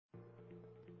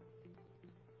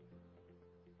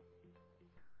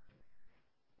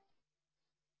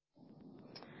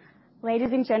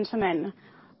Ladies and gentlemen,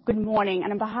 good morning.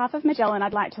 On behalf of Magellan,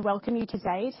 I'd like to welcome you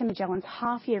today to Magellan's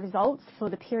half-year results for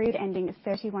the period ending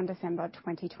 31 December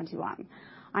 2021.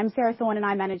 I'm Sarah Thorne, and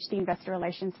I manage the investor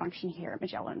relations function here at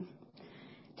Magellan.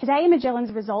 Today,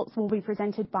 Magellan's results will be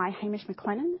presented by Hamish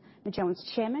McLennan, Magellan's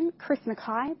Chairman, Chris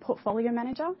Mackay, Portfolio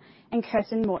Manager, and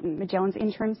Kirsten Morton, Magellan's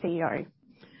Interim CEO.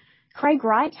 Craig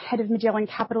Wright, Head of Magellan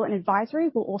Capital and Advisory,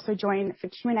 will also join for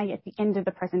Q&A at the end of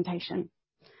the presentation.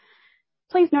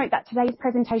 Please note that today's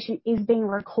presentation is being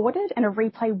recorded and a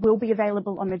replay will be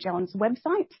available on Magellan's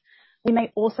website. We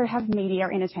may also have media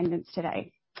in attendance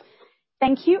today.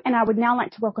 Thank you, and I would now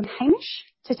like to welcome Hamish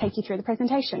to take you through the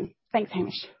presentation. Thanks,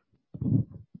 Hamish.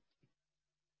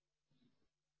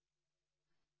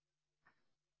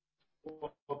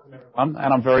 Welcome, everyone,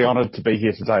 and I'm very honored to be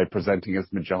here today presenting as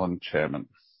Magellan Chairman.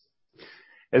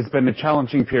 It's been a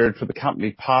challenging period for the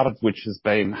company, part of which has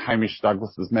been Hamish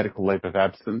Douglass's medical leave of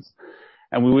absence,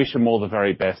 and we wish him all the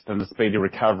very best and a speedy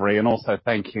recovery, and also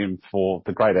thank him for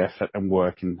the great effort and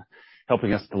work in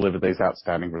helping us deliver these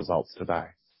outstanding results today.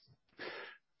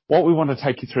 What we want to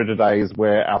take you through today is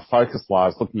where our focus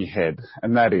lies looking ahead,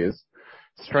 and that is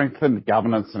strengthen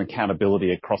governance and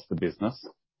accountability across the business,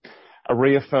 a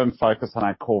reaffirmed focus on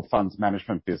our core funds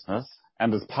management business,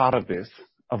 and as part of this,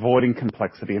 avoiding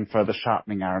complexity and further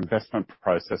sharpening our investment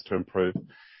process to improve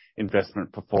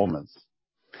investment performance.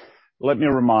 Let me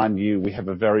remind you, we have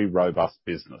a very robust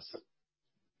business.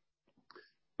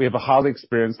 We have a highly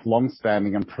experienced,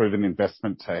 long-standing and proven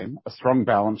investment team, a strong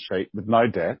balance sheet with no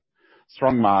debt,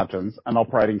 strong margins and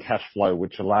operating cash flow,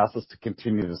 which allows us to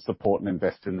continue to support and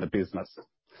invest in the business.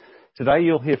 Today,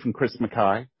 you'll hear from Chris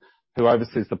Mackay, who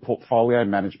oversees the portfolio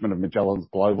management of Magellan's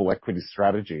global equity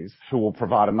strategies, who will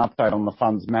provide an update on the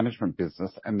funds management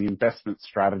business and the investment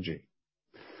strategy.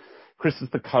 Chris is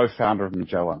the co-founder of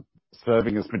Magellan,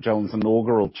 serving as Magellan's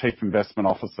inaugural Chief Investment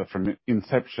Officer from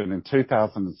inception in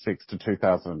 2006 to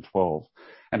 2012,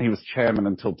 and he was Chairman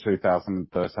until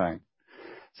 2013.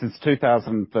 Since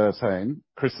 2013,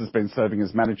 Chris has been serving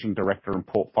as Managing Director and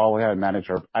Portfolio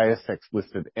Manager of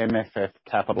ASX-listed MFF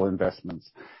Capital Investments,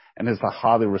 and is a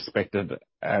highly respected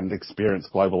and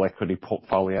experienced global equity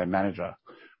portfolio manager.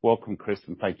 Welcome, Chris,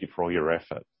 and thank you for all your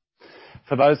effort.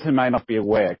 For those who may not be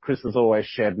aware, Chris has always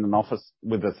shared an office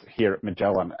with us here at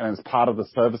Magellan, and as part of the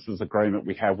services agreement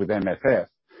we have with MFF,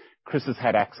 Chris has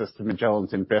had access to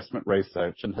Magellan's investment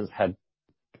research and has had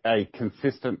a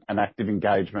consistent and active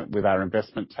engagement with our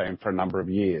investment team for a number of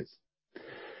years.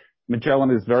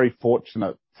 Magellan is very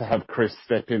fortunate to have Chris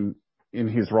step in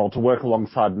his role to work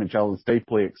alongside Magellan's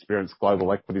deeply experienced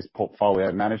global equities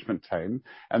portfolio management team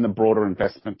and the broader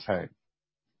investment team.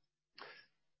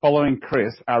 Following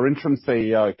Chris, our Interim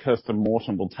CEO, Kirsten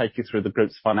Morton, will take you through the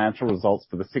group's financial results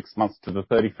for the 6 months to the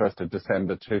 31st of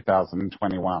December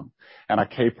 2021, and our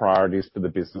key priorities for the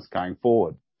business going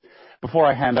forward. Before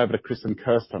I hand over to Chris and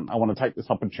Kirsten, I want to take this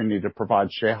opportunity to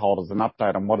provide shareholders an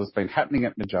update on what has been happening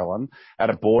at Magellan at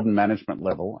a board and management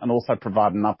level, and also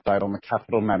provide an update on the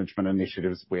capital management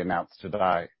initiatives we announced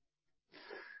today.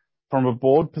 From a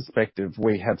board perspective,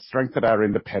 we have strengthened our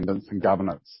independence and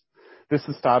governance. This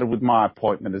has started with my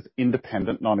appointment as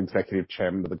independent non-executive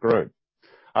chairman of the group.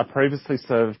 I previously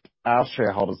served our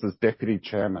shareholders as deputy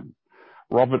chairman.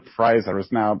 Robert Fraser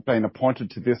has now been appointed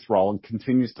to this role and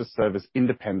continues to serve as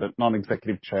independent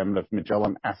non-executive chairman of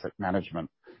Magellan Asset Management,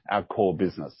 our core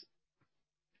business.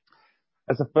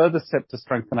 As a further step to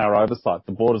strengthen our oversight,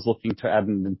 the board is looking to add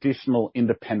an additional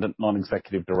independent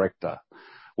non-executive director.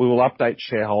 We will update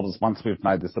shareholders once we've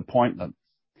made this appointment.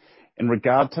 In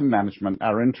regard to management,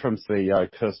 our interim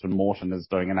CEO, Kirsten Morton, is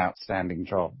doing an outstanding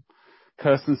job.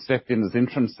 Kirsten stepped in as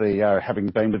interim CEO, having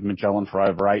been with Magellan for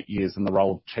over 8 years in the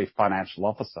role of Chief Financial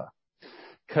Officer.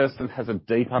 Kirsten has a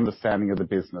deep understanding of the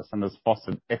business and has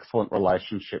fostered excellent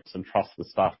relationships and trust with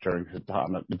staff during her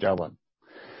time at Magellan.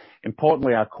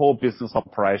 Importantly, our core business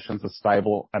operations are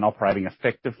stable and operating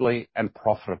effectively and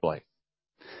profitably.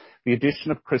 The addition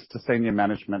of Chris to senior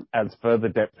management adds further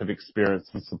depth of experience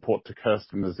and support to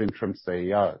Kirsten as interim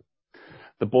CEO.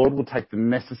 The board will take the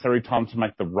necessary time to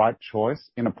make the right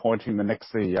choice in appointing the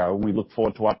next CEO, and we look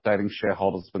forward to updating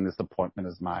shareholders when this appointment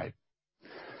is made.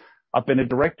 I've been a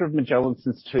director of Magellan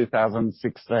since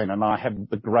 2016, and I have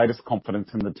the greatest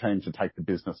confidence in the team to take the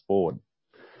business forward.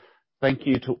 Thank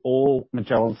you to all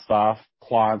Magellan staff,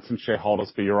 clients and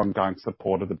shareholders for your ongoing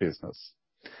support of the business.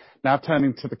 Now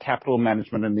turning to the capital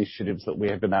management initiatives that we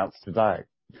have announced today.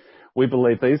 We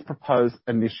believe these proposed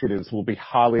initiatives will be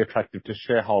highly attractive to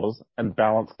shareholders and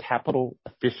balance capital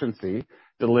efficiency,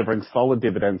 delivering solid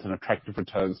dividends and attractive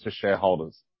returns to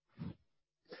shareholders.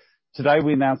 Today,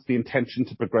 we announced the intention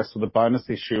to progress with a bonus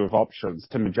issue of options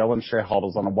to Magellan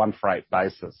shareholders on a 1-for-8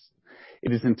 basis.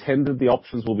 It is intended the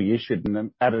options will be issued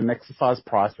at an exercise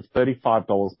price of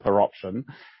 $35 per option,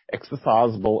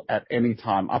 exercisable at any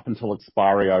time up until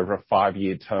expiry over a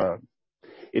 5-year term.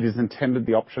 It is intended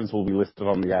the options will be listed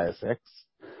on the ASX.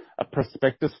 A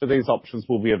prospectus for these options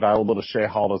will be available to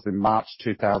shareholders in March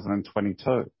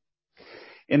 2022.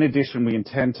 In addition, we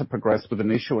intend to progress with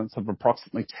an issuance of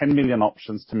approximately 10 million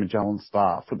options to Magellan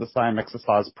staff with the same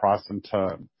exercise price and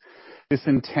term. This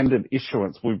intended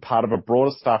issuance will be part of a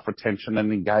broader staff retention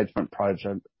and engagement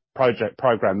program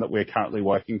that we're currently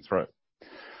working through.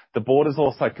 The board is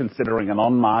also considering an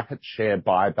on-market share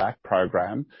buyback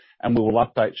program, and we will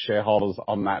update shareholders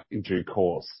on that in due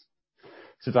course.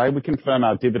 Today, we confirm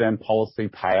our dividend policy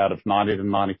payout of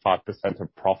 90%-95%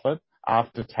 of profit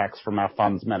after tax from our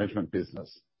funds management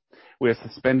business. We are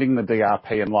suspending the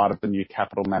DRP in light of the new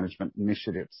capital management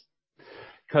initiatives.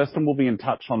 Kirsten will be in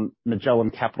touch on Magellan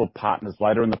Capital Partners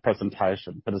later in the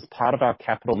presentation, but as part of our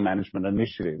capital management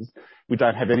initiatives, we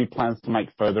don't have any plans to make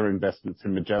further investments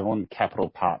in Magellan Capital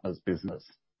Partners business.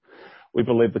 We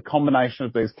believe the combination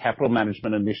of these capital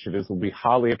management initiatives will be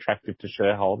highly attractive to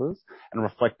shareholders and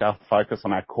reflect our focus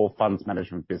on our core funds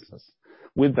management business.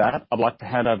 With that, I'd like to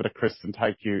hand over to Chris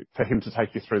for him to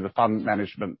take you through the fund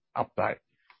management update.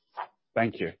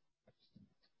 Thank you.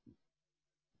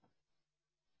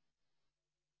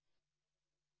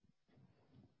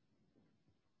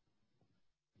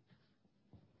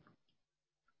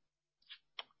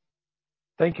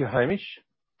 Thank you, Hamish.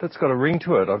 That's got a ring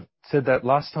to it. I've said that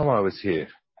last time I was here.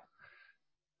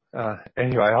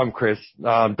 Anyway, I'm Chris.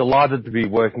 I'm delighted to be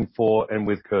working for and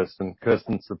with Kirsten.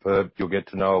 Kirsten's superb. You'll get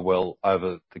to know her well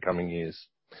over the coming years.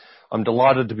 I'm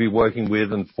delighted to be working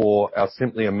with and for our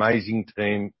simply amazing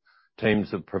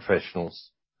teams of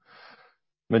professionals.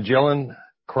 Magellan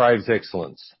craves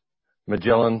excellence.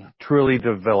 Magellan truly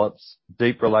develops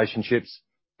deep relationships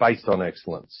based on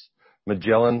excellence.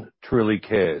 Magellan truly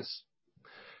cares.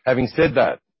 Having said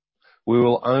that, we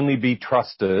will only be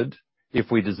trusted if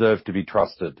we deserve to be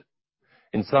trusted.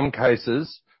 In some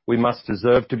cases, we must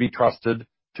deserve to be trusted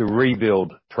to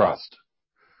rebuild trust.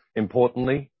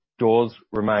 Importantly, doors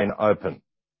remain open.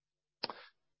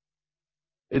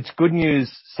 It's good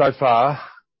news so far.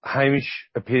 Hamish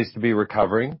appears to be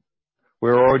recovering.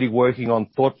 We're already working on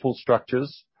thoughtful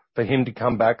structures for him to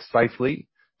come back safely,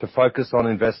 to focus on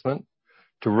investment,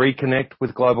 to reconnect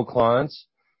with global clients,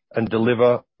 and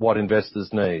deliver what investors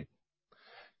need.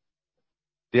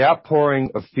 The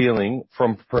outpouring of feeling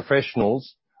from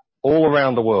professionals all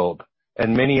around the world,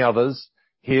 and many others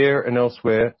here and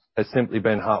elsewhere, has simply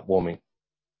been heartwarming.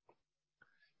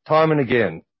 Time and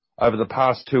again, over the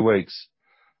past 2 weeks,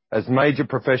 as major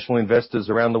professional investors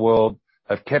around the world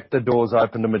have kept their doors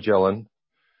open to Magellan,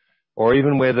 or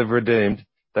even where they've redeemed,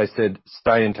 they said,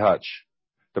 "Stay in touch."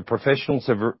 The professionals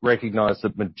have recognized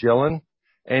that Magellan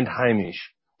and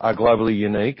Hamish are globally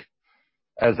unique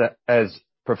as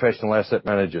professional asset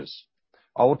managers.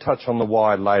 I will touch on the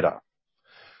why later.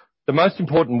 The most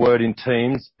important word in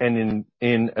teams and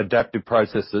in adaptive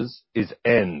processes is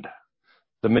end.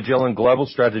 The Magellan global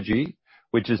strategy,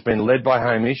 which has been led by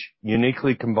Hamish,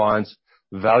 uniquely combines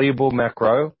valuable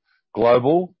macro,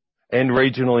 global, and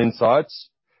regional insights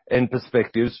and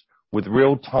perspectives with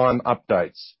real-time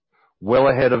updates, well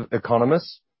ahead of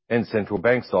economists and central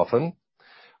banks often,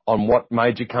 on what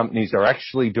major companies are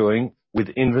actually doing with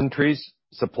inventories,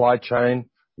 supply chain,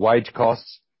 wage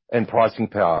costs, and pricing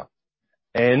power.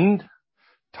 And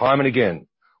time and again,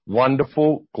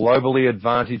 wonderful, globally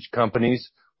advantaged companies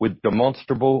with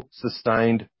demonstrable,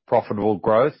 sustained, profitable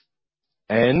growth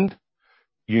and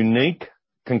unique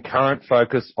concurrent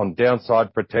focus on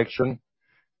downside protection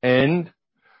and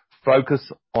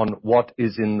focus on what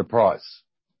is in the price.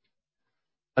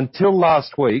 Until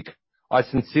last week, I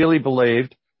sincerely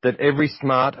believed that every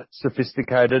smart,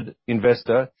 sophisticated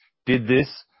investor did this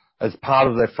as part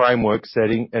of their framework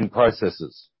setting and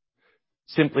processes.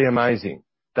 Simply amazing.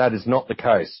 That is not the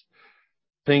case.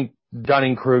 Think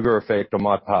Dunning-Kruger effect on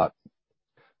my part.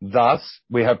 Thus,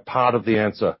 we have part of the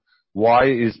answer. Why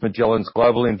is Magellan's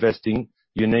global investing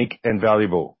unique and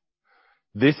valuable?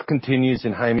 This continues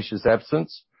in Hamish's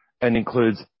absence and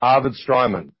includes Arvid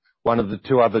Streimann, one of the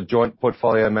 2 other joint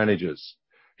portfolio managers.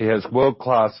 He has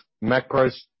world-class macro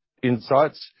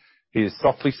insights. He is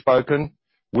softly spoken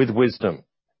with wisdom,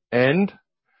 and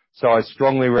so I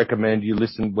strongly recommend you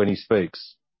listen when he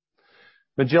speaks.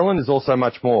 Magellan is also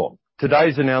much more.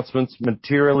 Today's announcements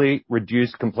materially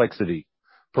reduce complexity,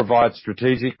 provide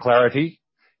strategic clarity,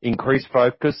 increase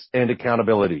focus and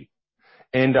accountability,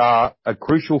 and are a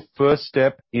crucial first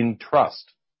step in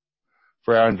trust.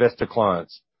 for our investor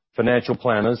clients, financial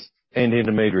planners, and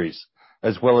intermediaries,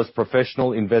 as well as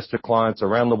professional investor clients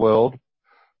around the world,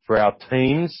 for our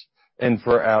teams, and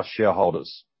for our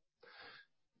shareholders.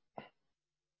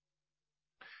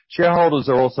 Shareholders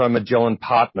are also Magellan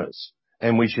partners,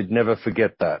 and we should never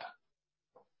forget that.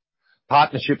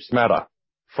 Partnerships matter.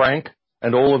 Frank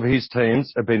and all of his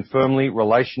teams have been firmly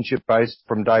relationship-based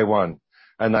from day one,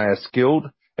 and they are skilled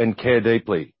and care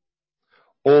deeply.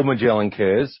 All Magellan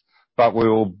cares, but we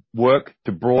will work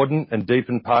to broaden and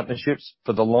deepen partnerships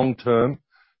for the long term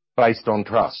based on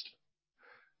trust.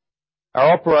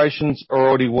 Our operations are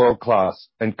already world-class,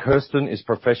 and Kirsten is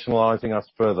professionalizing us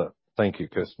further. Thank you,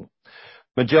 Kirsten.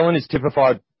 Magellan is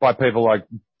typified by people like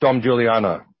Dom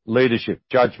Giuliano, leadership,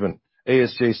 judgment,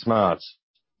 ESG smarts.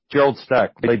 Gerald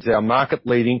Stack leads our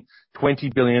market-leading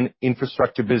 $20 billion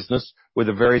infrastructure business with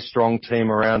a very strong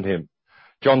team around him.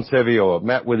 John Sevior,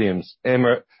 Matt Williams,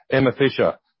 Emma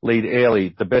Fisher lead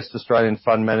Airlie, the best Australian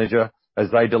fund manager,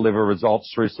 as they deliver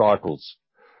results through cycles.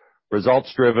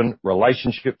 Results-driven,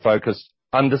 relationship-focused,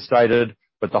 understated,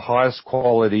 but the highest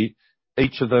quality,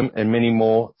 each of them and many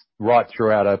more right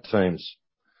throughout our teams.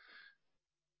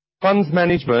 Funds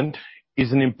management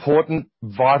is an important,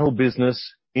 vital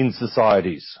business in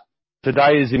societies.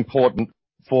 Today is important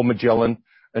for Magellan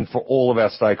and for all of our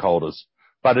stakeholders,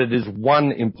 but it is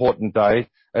one important day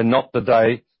and not the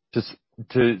day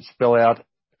to spell out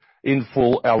in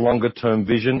full our longer-term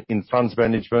vision in funds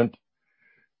management.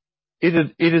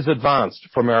 It is advanced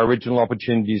from our original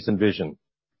opportunities and vision.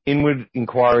 Inward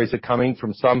inquiries are coming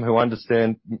from some who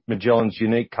understand Magellan's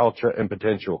unique culture and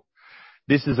potential.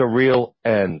 This is a real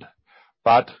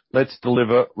but let's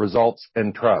deliver results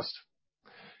and trust.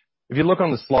 If you look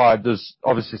on the slide, there's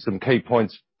obviously some key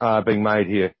points being made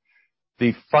here.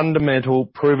 The fundamental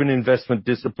proven investment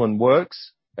discipline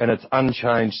works, and it's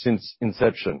unchanged since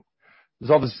inception.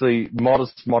 There's obviously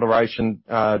modest moderation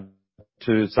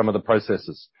to some of the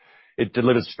processes. It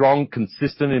delivers strong,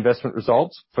 consistent investment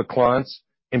results for clients,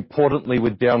 importantly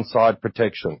with downside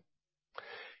protection.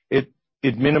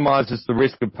 It minimizes the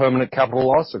risk of permanent capital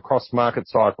loss across market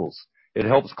cycles. It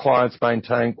helps clients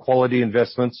maintain quality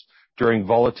investments during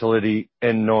volatility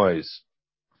and noise.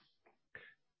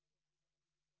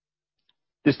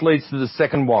 This leads to the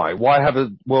second why. Why have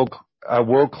a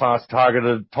world-class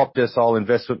targeted top decile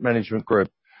investment management group?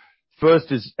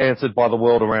 First is answered by the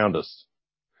world around us.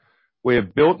 We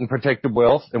have built and protected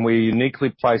wealth, and we are uniquely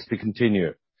placed to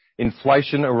continue.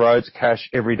 Inflation erodes cash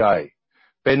every day.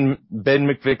 Ben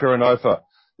McVicker and Ofer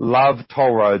love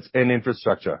toll roads and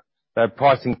infrastructure. They have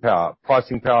pricing power.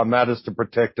 Pricing power matters to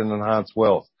protect and enhance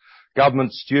wealth.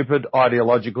 Government's stupid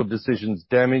ideological decisions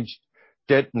damage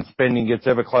debt, and spending gets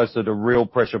ever closer to real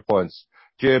pressure points.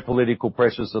 Geopolitical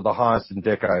pressures are the highest in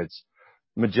decades.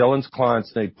 Magellan's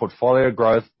clients need portfolio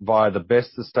growth via the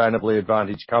best sustainably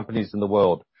advantaged companies in the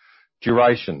world.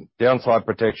 Duration, downside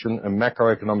protection, and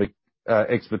macroeconomic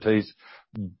expertise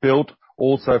built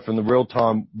also from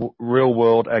the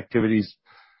real-world activities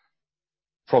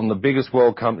from the biggest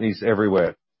world companies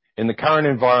everywhere. In the current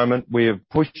environment, we have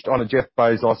pushed on a Jeff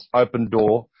Bezos open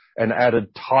door and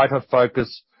added tighter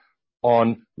focus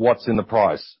on what's in the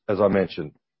price, as I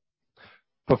mentioned.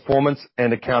 Performance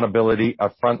and accountability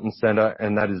are front and center,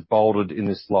 and that is bolded in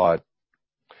this slide.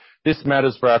 This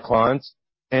matters for our clients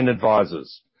and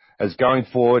advisors, as going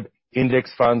forward,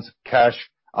 index funds, cash,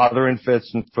 other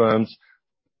investment firms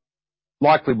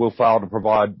likely will fail to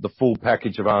provide the full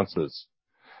package of answers.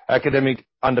 Academic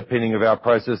underpinning of our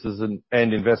processes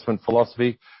and investment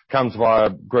philosophy comes via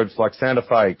groups like Santa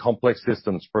Fe, Complex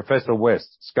Systems, Professor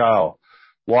West, Scale.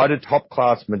 Why do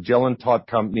top-class Magellan-type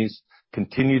companies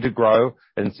continue to grow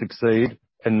and succeed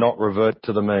and not revert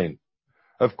to the mean?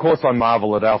 Of course, I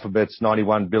marvel at Alphabet's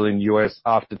 $91 billion US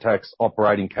after-tax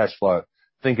operating cash flow.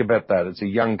 Think about that. It's a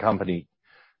young company.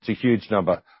 It's a huge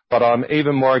number. But I'm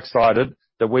even more excited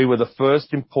that we were the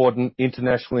first important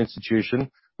international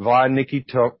institution, via Nikki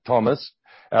Thomas,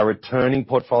 our returning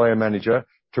portfolio manager,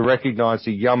 to recognize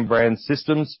the Yum! brand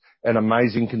systems and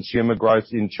amazing consumer growth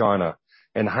in China.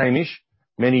 And Hamish,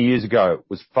 many years ago,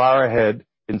 was far ahead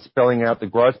in spelling out the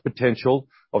growth potential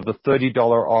of the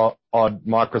 $30-odd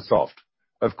Microsoft.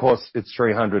 Of course, it's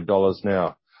 $300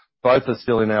 now. Both are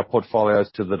still in our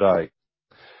portfolios to the day.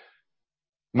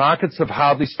 Markets have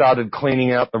hardly started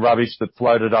cleaning out the rubbish that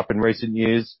floated up in recent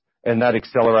years, and that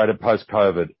accelerated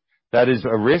post-COVID. That is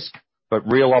a risk, but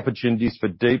real opportunities for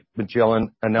deep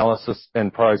Magellan analysis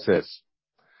and process.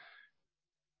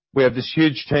 We have this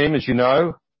huge team, as you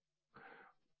know.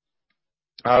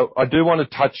 I do want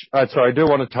to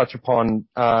touch upon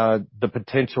the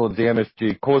potential of the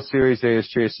MFG Core Series,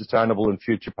 ESG, Sustainable, and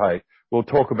Future Pay. We'll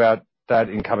talk about that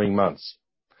in coming months.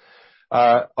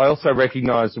 I also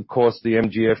recognize, of course, the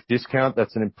MGF discount.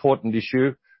 That's an important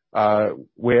issue.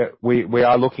 We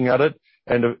are looking at it.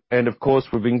 Of course,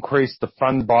 we've increased the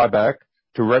fund buyback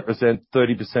to represent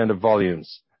 30% of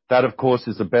volumes. That, of course,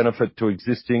 is a benefit to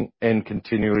existing and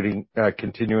continuing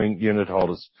unit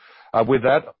holders. With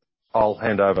that, I'll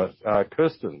hand over.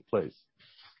 Kirsten, please.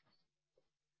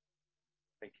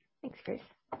 Thank you. Thanks, Chris.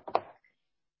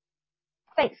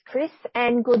 Thanks, Chris,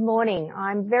 and good morning.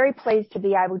 I'm very pleased to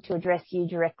be able to address you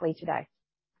directly today.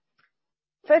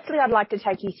 Firstly, I'd like to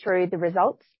take you through the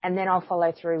results, and then I'll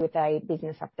follow through with a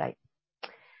business update.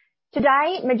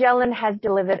 Today, Magellan has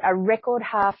delivered a record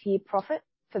half-year profit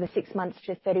for the 6 months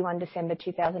to 31 December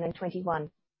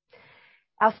 2021.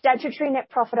 Our statutory net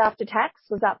profit after tax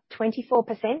was up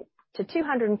 24% to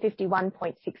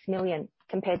 251.6 million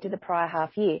compared to the prior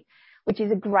half year, which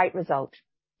is a great result.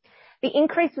 The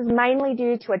increase was mainly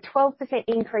due to a 12%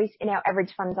 increase in our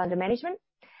average funds under management,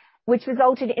 which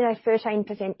resulted in a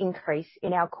 13% increase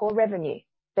in our core revenue,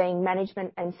 being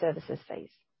management and services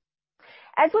fees.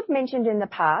 As we've mentioned in the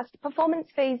past, performance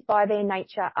fees by their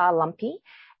nature are lumpy,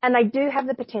 and they do have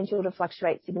the potential to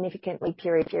fluctuate significantly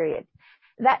period to period.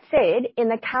 That said, in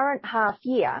the current half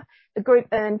year, the group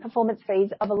earned performance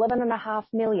fees of 11.5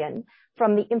 million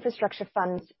from the infrastructure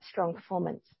fund's strong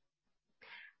performance.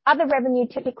 Other revenue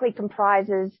typically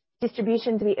comprises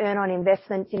distributions we earn on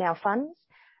investments in our funds,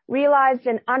 realized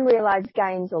and unrealized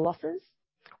gains or losses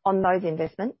on those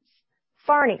investments,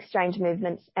 foreign exchange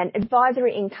movements, and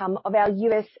advisory income of our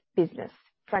US business,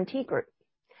 Frontier Group.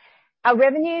 Our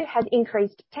revenue has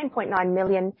increased 10.9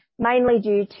 million, mainly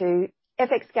due to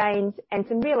FX gains and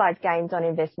some realized gains on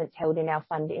investments held in our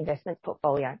fund investment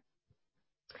portfolio.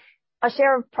 Our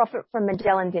share of profit from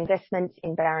Magellan's investments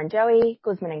in Barrenjoey,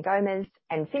 Guzman y Gomez,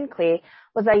 and FinClear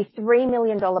was a $3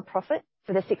 million profit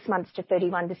for the 6 months to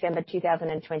 31 December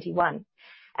 2021.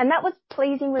 And that was a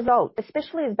pleasing result,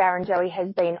 especially as Barrenjoey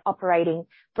has been operating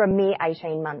for a mere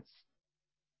 18 months.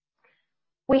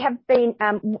 We have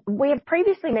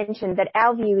previously mentioned that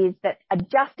our view is that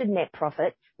adjusted net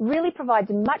profit really provides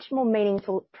much more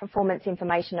meaningful performance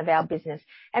information of our business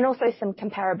and also some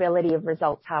comparability of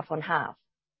results half on half.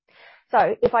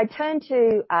 So if I turn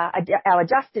to our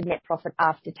adjusted net profit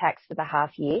after tax for the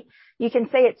half year, you can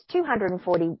see it's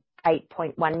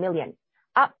 248.1 million,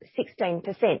 up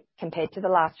 16% compared to the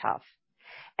last half.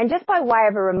 And just by way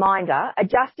of a reminder,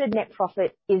 adjusted net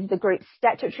profit is the group's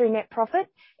statutory net profit,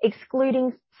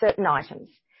 excluding certain items.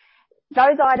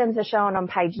 Those items are shown on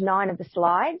page 9 of the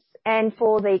slides, and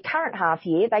for the current half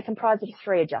year, they comprise of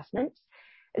 3 adjustments.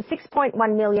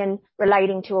 6.1 million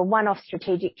relating to a one-off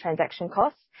strategic transaction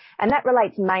cost, and that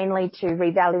relates mainly to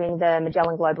revaluing the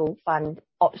Magellan Global Fund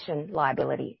option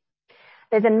liability.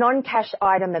 There's a non-cash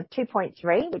item of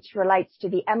 2.3, which relates to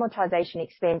the amortization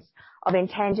expense of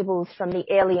intangibles from the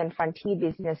Airlie and Frontier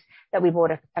business that we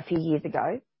bought a few years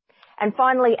ago. And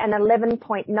finally, an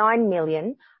 11.9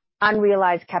 million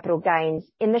unrealized capital gains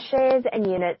in the shares and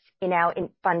units in our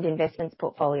fund investments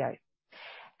portfolio.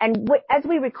 And as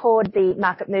we record the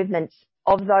market movements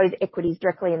of those equities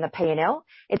directly in the P&L,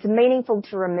 it's meaningful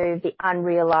to remove the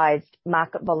unrealized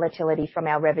market volatility from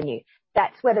our revenue.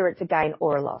 That's whether it's a gain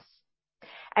or a loss.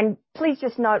 And please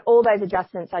just note all those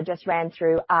adjustments I just ran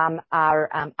through are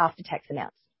after-tax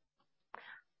amounts.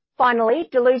 Finally,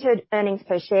 diluted earnings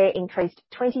per share increased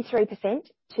 23%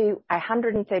 to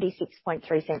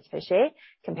 136.3 cents per share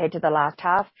compared to the last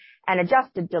half, and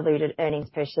adjusted diluted earnings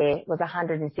per share was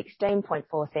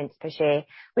 116.4 cents per share,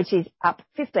 which is up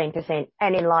 15%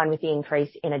 and in line with the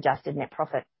increase in adjusted net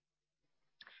profit.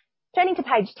 Turning to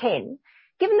page 10,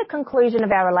 given the conclusion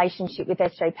of our relationship with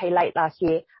SJP late last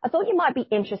year, I thought you might be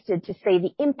interested to see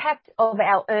the impact of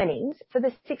our earnings for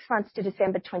the 6 months to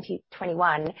December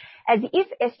 2021, as if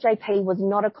SJP was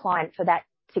not a client for that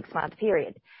 6-month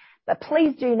period. But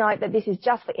please do note that this is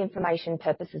just for information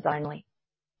purposes only.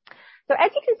 So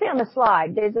as you can see on the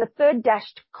slide, there's a third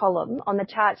dashed column on the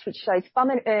charts which shows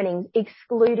FUM and earnings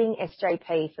excluding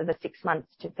SJP for the 6 months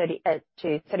to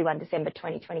 31 December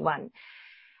 2021.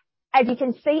 As you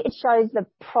can see, it shows the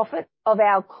profit of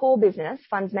our core business,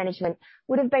 funds management,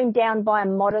 would have been down by a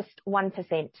modest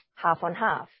 1%, half on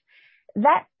half.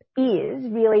 That is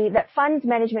really that funds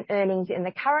management earnings in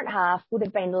the current half would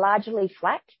have been largely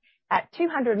flat at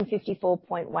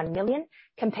 254.1 million,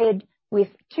 compared with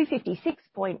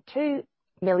 256.2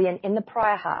 million in the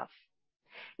prior half.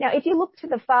 Now, if you look to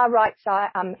the far right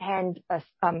side,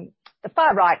 the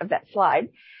far right of that slide,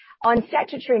 on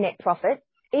statutory net profit,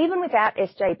 even without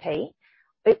SJP,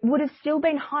 it would have still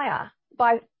been higher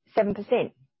by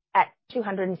 7% at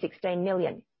 216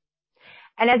 million.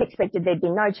 As expected, there'd be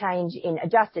no change in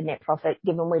adjusted net profit,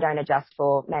 given we don't adjust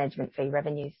for management fee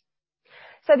revenues.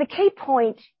 The key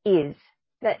point is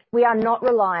that we are not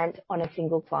reliant on a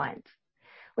single client.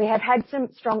 We have had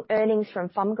some strong earnings from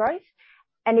FUM growth,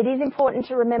 and it is important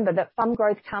to remember that FUM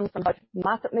growth comes from both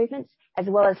market movements as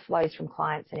well as flows from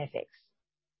clients and FX.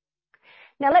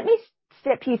 Now, let me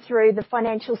step you through the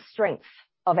financial strength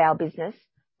of our business,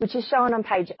 which is shown on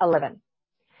page 11.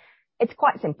 It's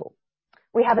quite simple.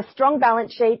 We have a strong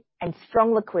balance sheet and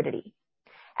strong liquidity.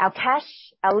 Our cash,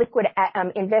 our liquid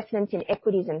investments in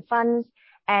equities and funds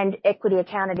and equity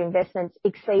accounted investments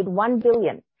exceed 1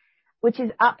 billion, which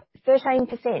is up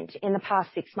 13% in the past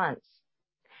 6 months.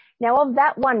 Now, of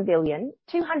that 1 billion,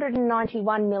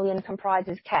 291 million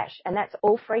comprises cash, and that's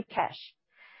all free cash.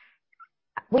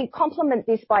 We complement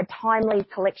this by timely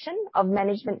collection of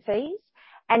management fees,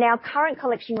 and our current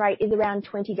collection rate is around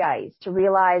 20 days to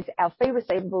realize our fee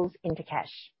receivables into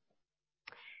cash.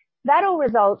 That all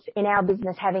results in our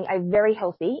business having a very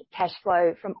healthy cash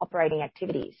flow from operating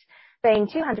activities, being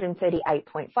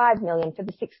 238.5 million for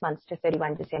the 6 months to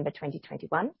 31 December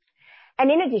 2021.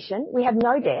 In addition, we have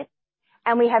no debt,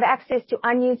 and we have access to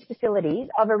unused facilities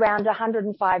of around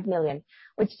 105 million,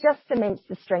 which just cements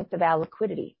the strength of our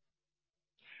liquidity.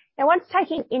 Now, once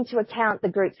taking into account the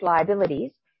group's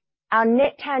liabilities, our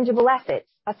net tangible assets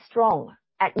are strong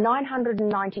at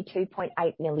 992.8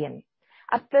 million,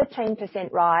 a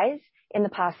 13% rise in the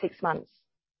past 6 months.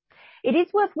 It is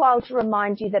worthwhile to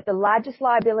remind you that the largest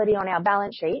liability on our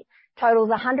balance sheet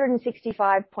totals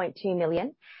 165.2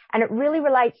 million, and it really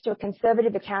relates to a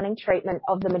conservative accounting treatment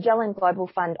of the Magellan Global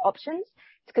Fund options.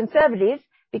 It's conservative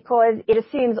because it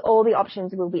assumes all the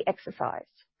options will be exercised,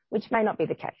 which may not be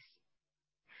the case.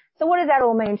 What does that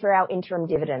all mean for our interim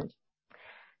dividend?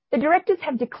 The directors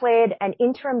have declared an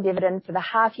interim dividend for the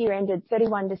half year ended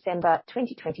 31 December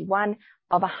 2021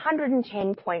 of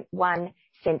 110.1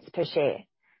 cents per share,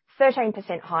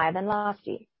 13% higher than last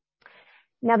year.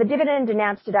 Now, the dividend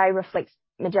announced today reflects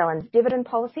Magellan's dividend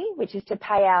policy, which is to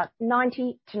pay out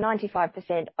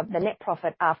 90%-95% of the net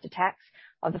profit after tax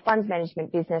of the funds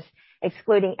management business,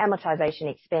 excluding amortization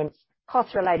expense,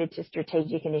 costs related to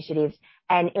strategic initiatives,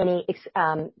 and any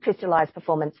crystallized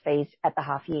performance fees at the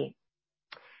half year.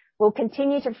 We'll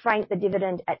continue to frank the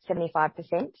dividend at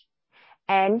 75%,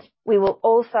 and we will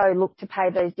also look to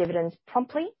pay those dividends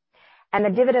promptly, and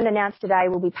the dividend announced today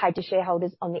will be paid to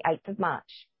shareholders on the 8th of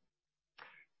March.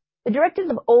 The directors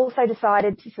have also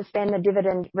decided to suspend the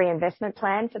dividend reinvestment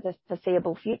plan for the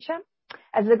foreseeable future,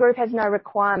 as the group has no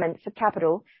requirement for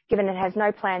capital, given it has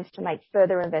no plans to make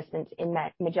further investments in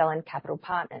Magellan Capital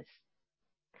Partners.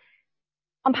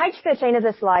 On page 13 of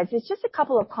the slides, there's just a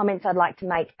couple of comments I'd like to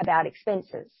make about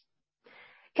expenses.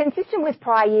 Consistent with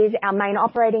prior years, our main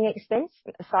operating expense,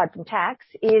 aside from tax,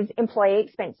 is employee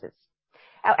expenses.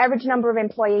 Our average number of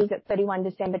employees at 31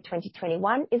 December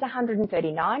 2021 is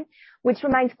 139, which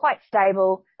remains quite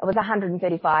stable. It was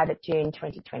 135 at June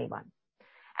 2021.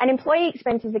 Employee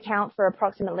expenses account for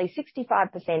approximately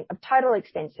 65% of total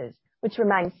expenses, which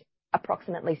remains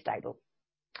approximately stable.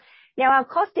 Now, our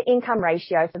cost to income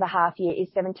ratio for the half year is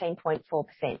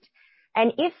 17.4%.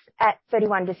 If at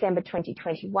 31 December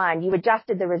 2021, you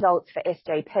adjusted the results for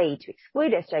SJP to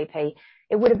exclude SJP,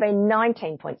 it would have been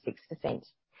 19.6%.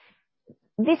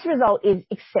 This result is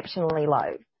exceptionally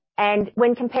low, and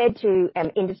when compared to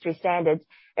industry standards,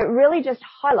 it really just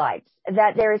highlights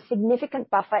that there is significant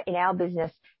buffer in our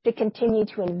business to continue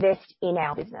to invest in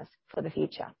our business for the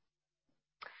future.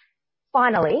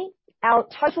 Finally, our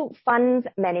total funds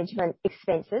management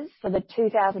expenses for the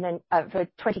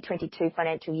 2022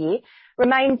 financial year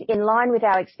remains in line with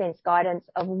our expense guidance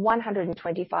of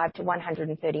 125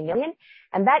 million-130 million,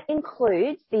 and that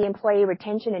includes the employee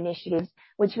retention initiatives,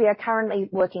 which we are currently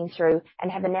working through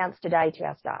and have announced today to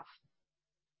our staff.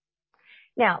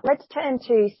 Now, let's turn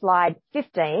to slide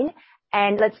 15,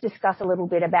 and let's discuss a little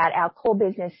bit about our core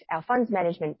business, our funds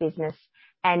management business,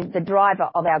 and the driver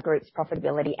of our group's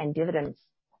profitability and dividends.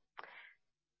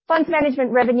 Funds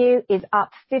management revenue is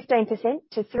up 15%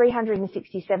 to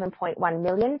 367.1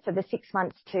 million for the 6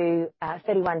 months to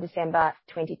 31 December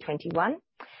 2021.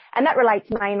 That relates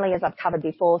mainly, as I've covered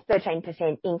before,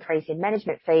 13% increase in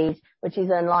management fees, which is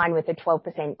in line with the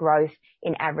 12% growth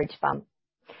in average FUM.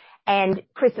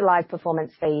 Crystallized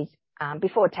performance fees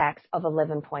before tax of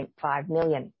 11.5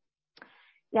 million.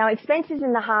 Now, expenses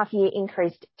in the half year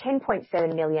increased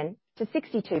 10.7 million to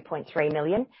 62.3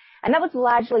 million, and that was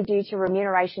largely due to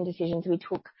remuneration decisions we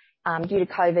took due to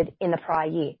COVID in the prior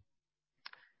year.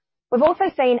 We've also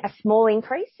seen a small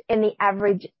increase in the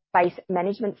average base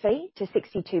management fee to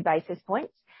 62 basis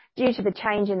points due to the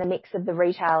change in the mix of the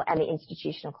retail and the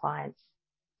institutional clients.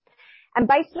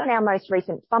 Based on our most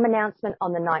recent FUM announcement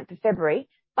on the 9th of February,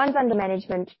 funds under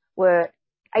management were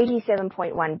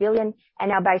 87.1 billion,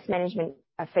 and our base management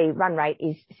fee run rate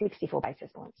is 64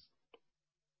 basis points.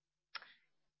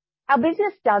 Our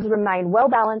business does remain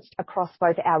well-balanced across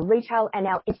both our retail and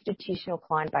our institutional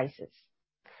client bases.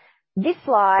 This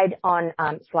slide on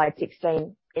slide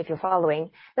 16, if you're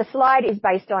following, the slide is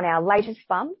based on our latest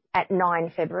FUM at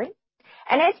 9 February.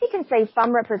 As you can see,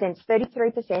 FUM represents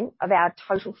 33% of our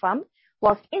total FUM,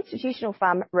 whilst institutional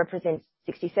FUM represents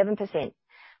 67%.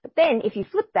 If you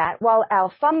flip that, while on a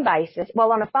FUM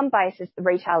basis, the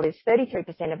retail is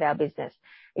 33% of our business.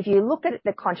 If you look at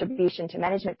the contribution to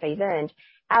management fees earned,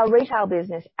 our retail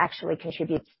business actually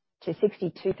contributes to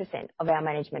 62% of our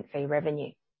management fee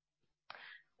revenue.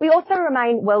 We also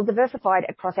remain well diversified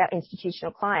across our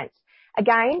institutional clients.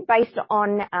 Again, based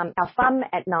on our FUM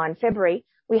at 9 February,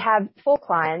 we have 4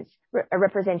 clients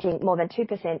representing more than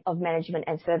 2% of management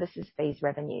and services fees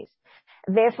revenues.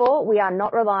 Therefore, we are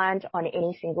not reliant on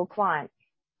any single client.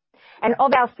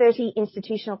 Of our 30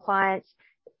 institutional clients,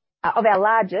 of our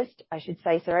largest,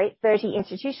 30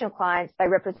 institutional clients, they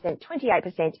represent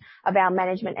 28% of our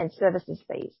management and services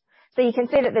fees. You can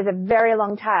see that there's a very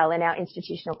long tail in our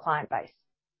institutional client base.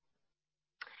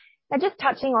 Now, just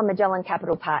touching on Magellan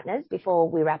Capital Partners before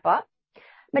we wrap up.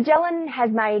 Magellan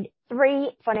has made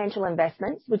 3 financial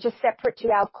investments which are separate to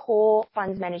our core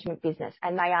funds management business,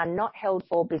 and they are not held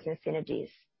for business synergies.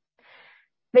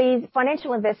 These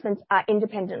financial investments are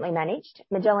independently managed.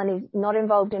 Magellan is not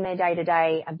involved in their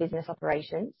day-to-day business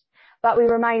operations, but we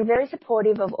remain very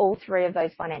supportive of all 3 of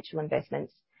those financial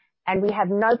investments, and we have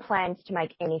no plans to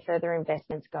make any further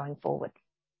investments going forward.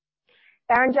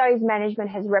 Barrenjoey's management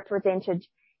has represented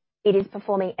it is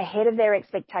performing ahead of their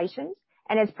expectations,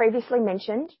 and as previously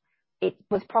mentioned, it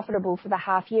was profitable for the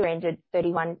half year ended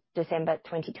 31 December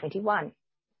 2021.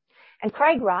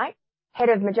 Craig Wright, Head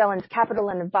of Magellan's Capital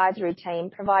and Advisory team,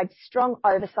 provides strong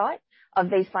oversight of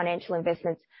these financial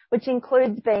investments, which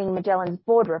includes being Magellan's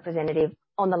board representative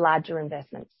on the larger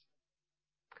investments.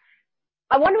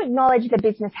 I want to acknowledge the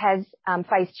business has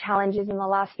faced challenges in the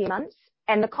last few months,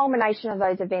 and the culmination of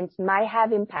those events may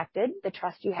have impacted the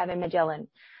trust you have in Magellan.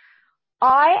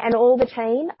 I and all the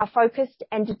team are focused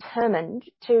and determined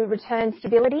to return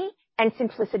stability and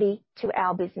simplicity to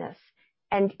our business.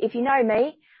 If you know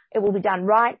me, it will be done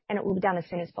right, and it will be done as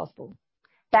soon as possible.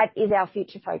 That is our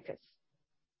future focus.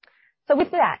 With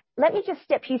that, let me just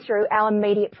step you through our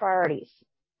immediate priorities.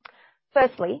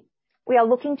 Firstly, we are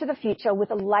looking to the future with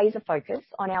a laser focus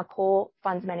on our core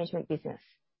funds management business.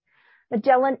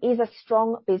 Magellan is a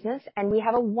strong business, and we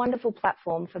have a wonderful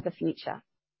platform for the future.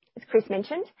 As Chris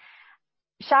mentioned,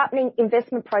 sharpening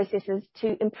investment processes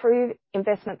to improve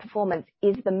investment performance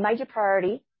is the major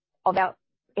priority of our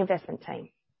investment team.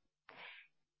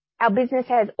 Our business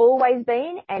has always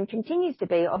been and continues to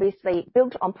be, obviously,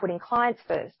 built on putting clients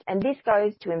first, and this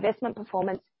goes to investment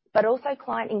performance, but also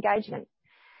client engagement.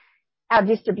 Our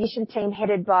distribution team,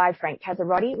 headed by Frank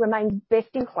Casarotti, remains best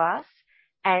in class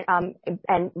and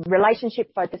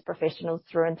relationship-focused professionals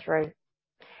through and through.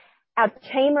 Our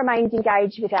team remains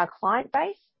engaged with our client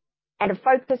base and are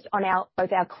focused on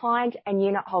both our client and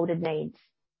unit holder needs.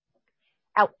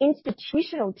 Our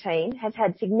institutional team has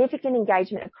had significant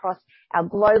engagement across our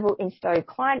global insto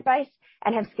client base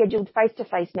and have scheduled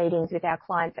face-to-face meetings with our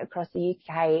clients across the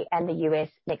U.K. and the U.S.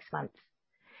 next month.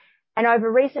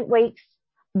 Over recent weeks,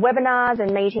 webinars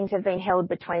and meetings have been held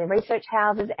between research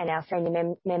houses and our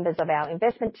senior members of our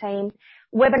investment team.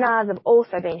 Webinars have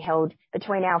also been held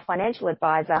between our financial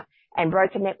advisor and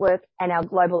broker network and our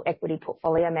global equity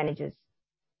portfolio managers.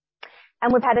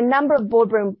 We've had a number of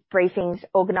boardroom briefings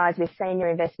organized with senior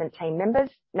investment team members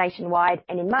nationwide,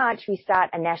 and in March, we start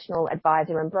a national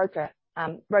advisor and broker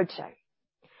roadshow.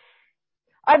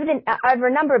 Over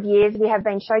a number of years, we have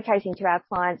been showcasing to our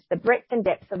clients the breadth and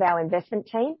depth of our investment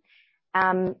team,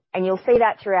 and you'll see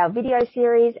that through our video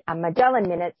series, our Magellan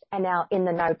Minutes, and our In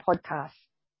the Know podcast.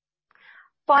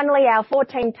 Finally, our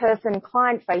 14-person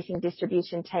client-facing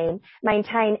distribution team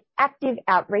maintain active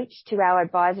outreach to our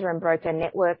advisor and broker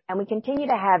network, and we continue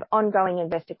to have ongoing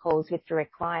investor calls with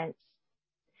direct clients.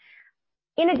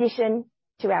 In addition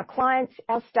to our clients,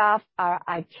 our staff are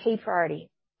a key priority.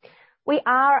 We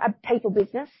are a people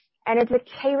business, and it's a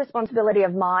key responsibility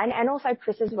of mine and also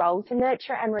Chris's role to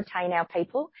nurture and retain our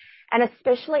people, and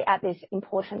especially at this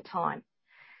important time.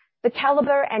 The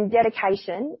caliber and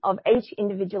dedication of each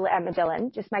individual at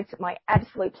Magellan just makes it my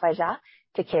absolute pleasure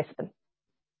to care for them.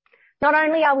 Not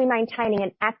only are we maintaining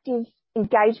an active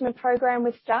engagement program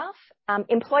with staff,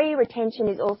 employee retention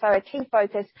is also a key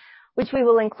focus, which we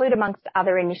will include amongst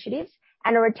other initiatives,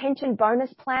 and a retention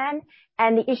bonus plan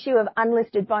and the issue of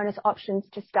unlisted bonus options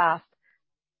to staff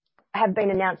have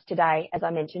been announced today, as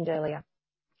I mentioned earlier.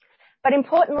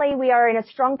 Importantly, we are in a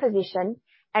strong position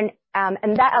and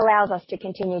that allows us to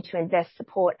continue to invest,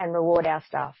 support, and reward our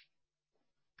staff.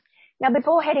 Now,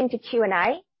 before heading to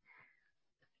Q&A,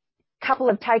 couple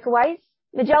of takeaways.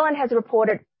 Magellan has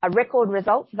reported a record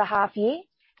result for the half year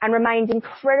and remains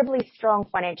incredibly strong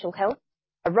financial health,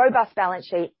 a robust balance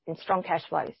sheet, and strong cash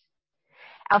flows.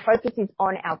 Our focus is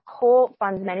on our core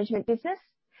funds management business.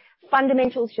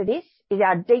 Fundamentals to this is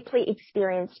our deeply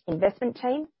experienced investment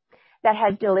team that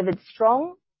has delivered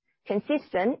strong,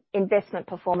 consistent investment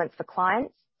performance for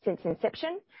clients since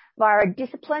inception via a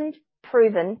disciplined,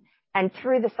 proven, and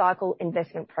through the cycle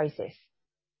investment process.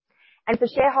 For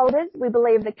shareholders, we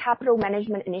believe the capital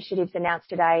management initiatives announced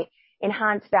today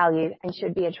enhance value and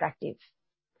should be attractive.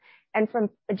 From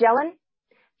Magellan,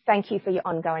 thank you for your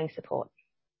ongoing support.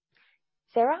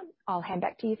 Sarah, I'll hand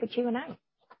back to you for Q&A.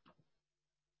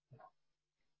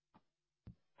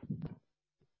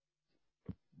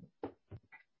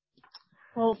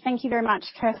 Well, thank you very much,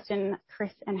 Kirsten,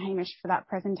 Chris, and Hamish for that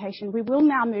presentation. We will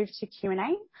now move to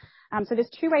Q&A. So there's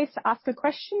two ways to ask a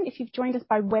question. If you've joined us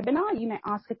by webinar, you may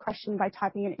ask a question by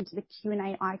typing it into the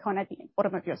Q&A icon at the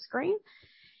bottom of your screen.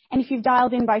 And if you've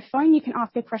dialed in by phone, you can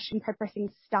ask a question by pressing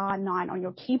star 9 on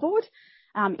your keyboard.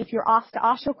 If you're asked to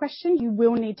ask your question, you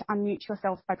will need to unmute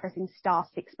yourself by pressing star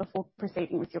 6 before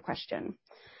proceeding with your question.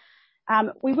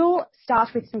 We will start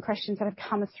with some questions that have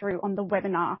come through on the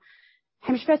webinar.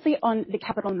 Hamish, firstly, on the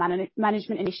capital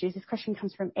management initiatives, this question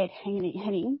comes from Ed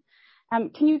Henning.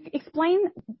 Can you explain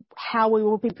how we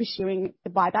will be pursuing the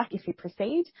buyback if we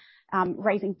proceed,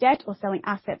 raising debt or selling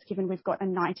assets, given we've got a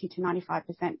 90%-95%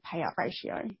 payout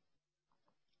ratio?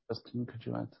 Kirsten, could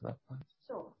you answer that, please?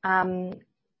 Sure.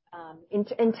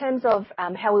 In terms of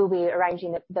how we'll be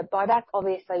arranging the buyback,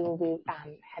 obviously we'll be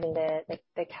having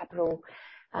the capital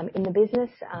in the business.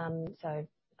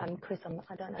 Chris,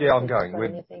 I don't know. Yeah, I'm going. If you've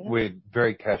got anything else. We're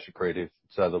very cash accretive,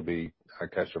 so there'll be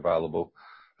cash available,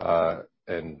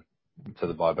 and to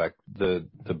the buyback. The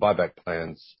buyback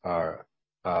plans are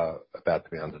about to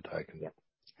be undertaken. Yep.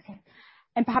 Okay.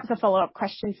 Perhaps a follow-up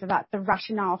question for that, the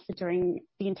rationale for doing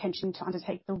the intention to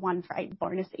undertake the 1-for-8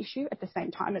 bonus issue at the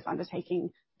same time as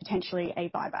undertaking potentially a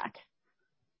buyback.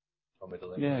 Want me to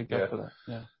lead? Yeah, go for that.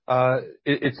 Yeah.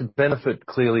 It's a benefit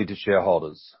clearly to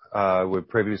shareholders. We've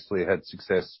previously had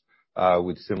success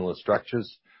with similar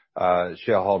structures.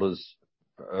 Shareholders,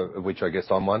 which I guess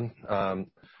I'm one,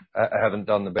 haven't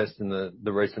done the best in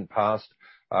the recent past.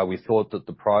 We thought that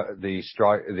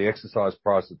the exercise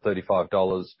price at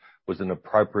 $35 was an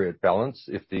appropriate balance.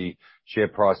 If the share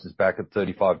price is back at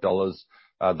 $35,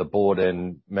 the board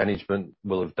and management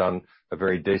will have done a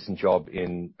very decent job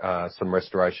in some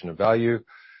restoration of value.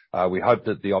 We hope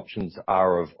that the options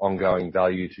are of ongoing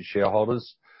value to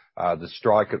shareholders. The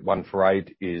strike at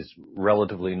 1-for-8 is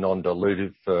relatively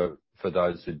non-dilutive for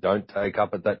those who don't take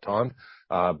up at that time.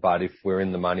 If we're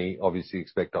in the money, obviously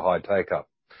expect a high take-up.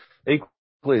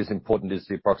 Equally as important is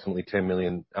the approximately 10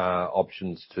 million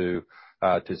options to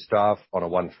staff on a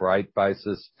 1-for-8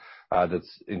 basis,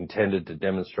 that's intended to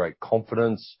demonstrate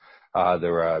confidence.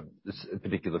 There are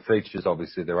particular features.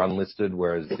 Obviously, they're unlisted,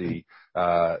 whereas the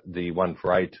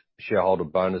 1-for-8 shareholder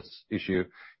bonus issue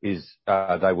is,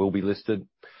 they will be listed.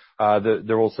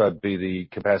 There'll also be the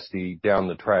capacity down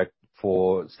the track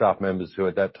for staff members who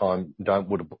at that time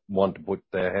want to put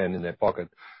their hand in their pocket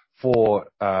for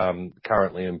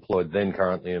currently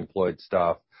employed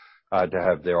staff to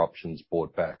have their options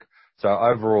bought back.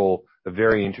 Overall, a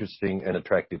very interesting and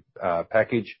attractive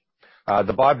package.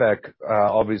 The buyback,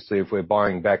 obviously, if we're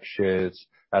buying back shares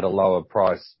at a lower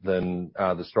price than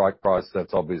the strike price,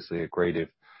 that's obviously accretive.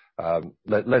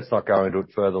 Let's not go into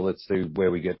it further. Let's see where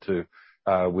we get to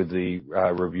with the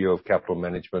review of capital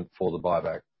management for the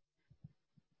buyback.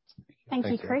 Thank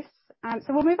you, Chris.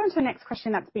 We'll move on to the next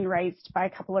question that's been raised by a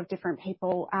couple of different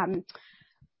people.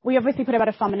 We obviously put out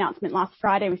a FUM announcement last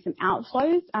Friday with some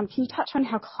outflows. Can you touch on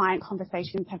how client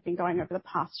conversations have been going over the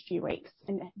past few weeks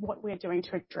and what we're doing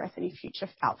to address any future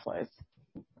outflows?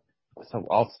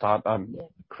 I'll start.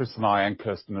 Chris and I and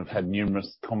Kirsten have had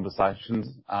numerous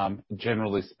conversations.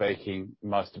 Generally speaking,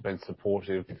 most have been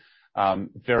supportive.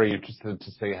 Very interested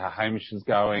to see how Hamish is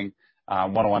going.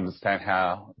 Want to understand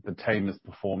how the team is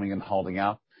performing and holding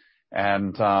up.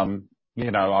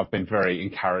 I've been very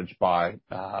encouraged by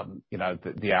the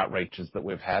outreaches that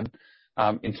we've had.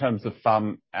 In terms of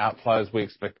FUM outflows, we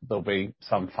expect there'll be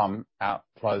some FUM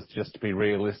outflows, just to be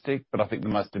realistic. I think the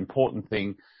most important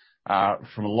thing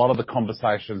from a lot of the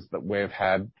conversations that we've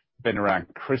had been around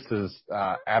Chris's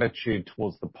attitude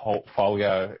towards the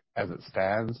portfolio as it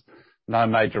stands. No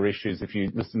major issues. If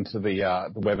you listened to the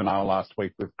webinar last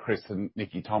week with Chris and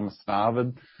Nikki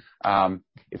Thomas-Narvin,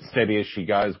 it's steady as she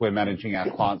goes. We're managing our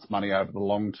clients' money over the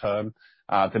long term.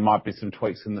 There might be some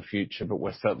tweaks in the future, but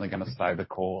we're certainly gonna stay the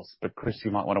course. Chris,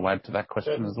 you might wanna add to that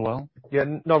question as well. Yeah,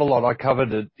 not a lot. I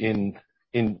covered it in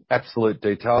absolute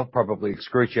detail, probably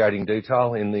excruciating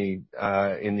detail in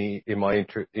my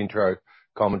intro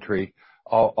commentary.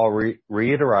 I'll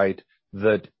reiterate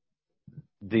that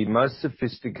the most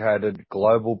sophisticated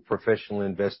global professional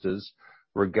investors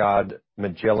regard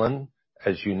Magellan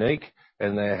as unique,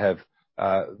 and they have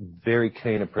very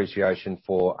keen appreciation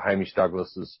for Hamish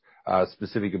Douglass's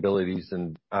specific abilities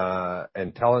and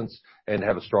talents, and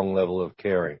have a strong level of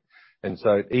caring.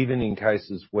 Even in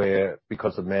cases where,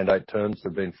 because of mandate terms,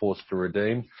 they've been forced to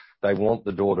redeem, they want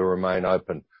the door to remain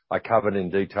open. I covered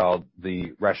in detail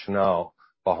the rationale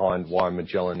behind why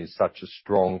Magellan is such a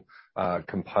strong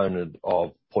component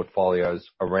of portfolios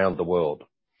around the world.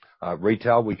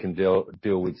 Retail, we can deal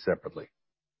with separately.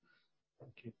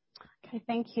 Thank you. Okay,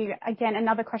 thank you. Again,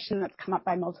 another question that's come up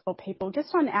by multiple people,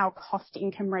 just on our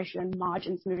cost-to-income ratio and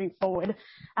margins moving forward.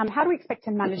 How do we expect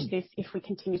to manage this if we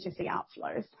continue to see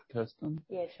outflows? Kirsten?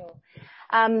 Yeah, sure.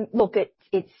 Look,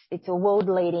 it's a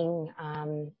world-leading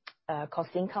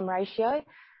cost-income ratio.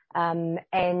 I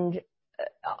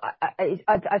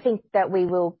think that we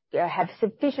will have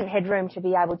sufficient headroom to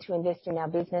be able to invest in our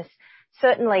business.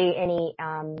 Certainly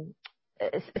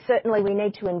we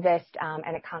need to invest,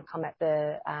 and it can't come at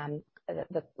the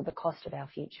cost of our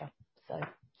future.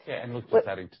 Yeah, look, just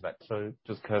adding to that too,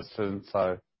 just Kirsten.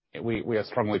 We are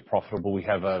strongly profitable. We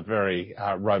have a very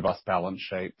robust balance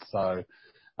sheet.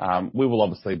 We will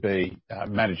obviously be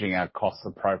managing our costs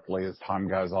appropriately as time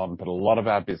goes on. A lot of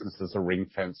our businesses are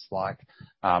ring-fenced like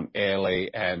Airlie,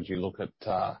 and you look at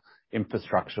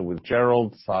infrastructure with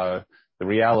Gerald. The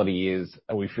reality is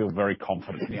we feel very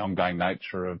confident in the ongoing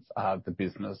nature of the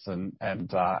business, and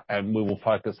we will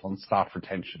focus on staff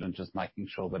retention and just making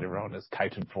sure that everyone is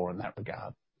catered for in that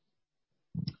regard.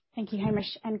 Thank you,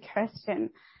 Hamish and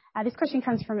Kirsten. This question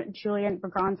comes from Julian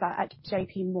Braganza at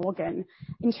JPMorgan.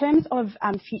 In terms of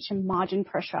future margin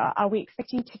pressure, are we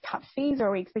expecting to cut fees, or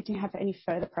are we expecting to have any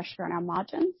further pressure on our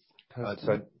margins?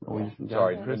 Sorry,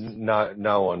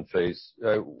 no on fees.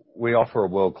 We offer a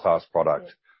world-class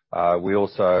product. We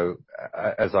also,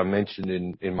 as I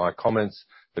mentioned in my comments,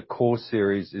 the Core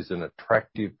Series is an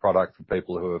attractive product for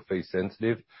people who are fee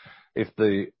sensitive. If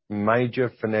the major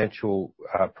financial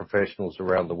professionals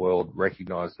around the world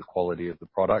recognize the quality of the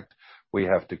product, we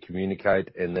have to communicate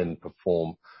and then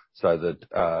perform so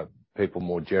that people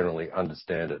more generally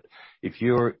understand it. If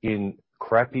you're in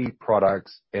crappy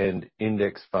products and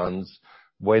index funds,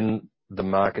 when the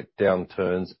market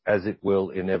downturns, as it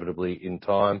will inevitably in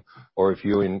time, or if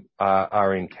you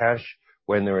are in cash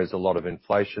when there is a lot of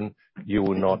inflation, you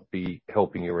will not be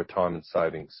helping your retirement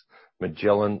savings.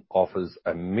 Magellan offers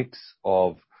a mix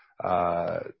of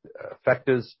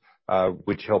factors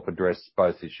which help address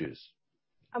both issues.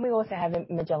 We also have a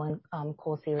Magellan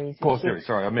Core Series. Core Series,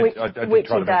 sorry. I did try to mention that. Which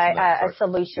is Sorry. a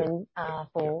solution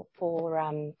for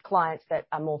clients that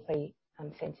are more fee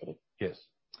sensitive. Yes.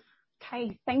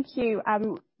 Okay, thank you.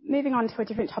 Moving on to a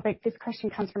different topic. This question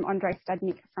comes from Andrei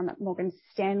Stadnik from Morgan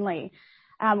Stanley.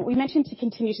 We mentioned to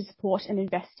continue to support and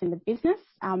invest in the business,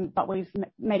 but we've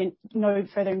made no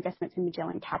further investments in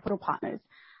Magellan Capital Partners.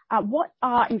 What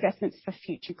investments for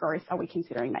future growth are we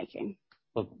considering making?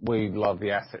 Look, we love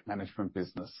the asset management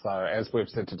business. As we've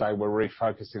said today, we're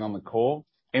refocusing on the core.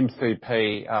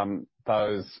 MCP,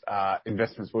 those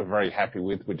investments we're very happy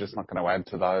with. We're just not gonna add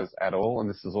to those at all.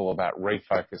 This is all about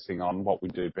refocusing on what we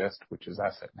do best, which is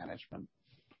asset management.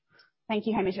 Thank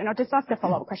you, Hamish. I'll just ask a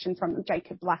follow-up question from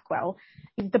Jacob Blackwell.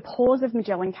 Is the pause of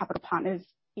Magellan Capital Partners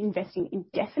investing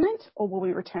indefinite, or will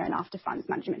we return after funds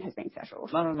management has been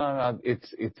settled? No.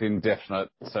 It's indefinite,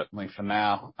 certainly for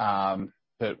now.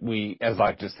 As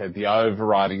I just said, the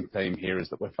overriding theme here is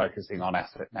that we're focusing on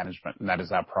asset management, and that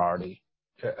is our priority.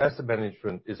 Asset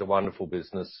management is a wonderful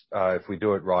business. If we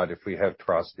do it right, if we have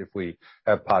trust, if we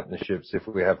have partnerships, if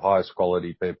we have highest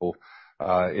quality people,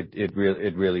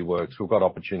 it really works. We've got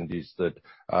opportunities that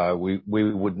we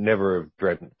would never have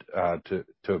dreamt to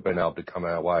have been able to come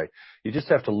our way. You just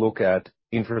have to look at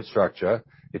infrastructure.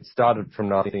 It started from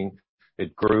nothing.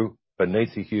 It grew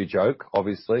beneath a huge oak,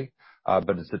 obviously,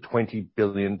 but it's a $20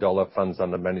 billion funds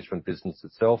under management business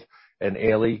itself, and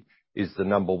Airlie is the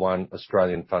number one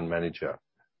Australian fund manager.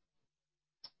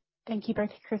 Thank you both,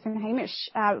 Chris and Hamish.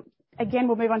 Again,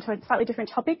 we'll move on to a slightly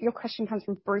different topic. Your question comes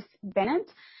from Bruce Bennett.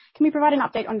 Can we provide an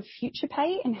update on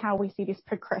FuturePay and how we see this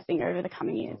progressing over the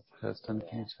coming years? Kirsten,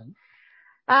 can you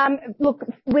take? Look,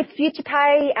 with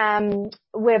FuturePay,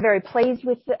 we're very pleased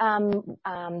with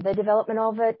the development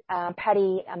of it.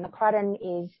 Paddy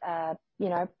McCrudden is,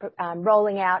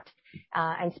 rolling out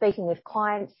and speaking with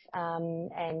clients,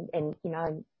 and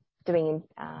doing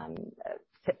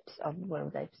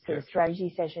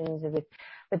strategy sessions with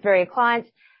various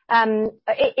clients.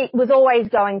 It was always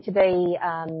going to be,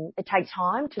 it takes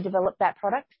time to develop that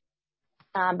product,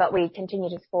 but we continue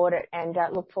to support it and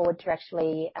look forward to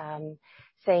actually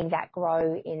seeing that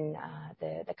grow in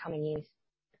the coming years.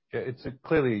 Yeah, it's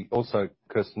clearly also,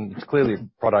 Kirsten, it's clearly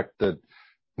a product that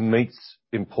meets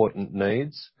important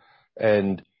needs,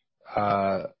 and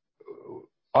I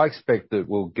expect that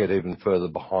we'll get even further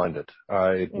behind it.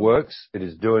 It works. It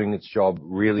is doing its job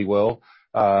really well,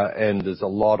 and there's a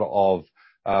lot of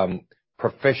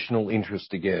professional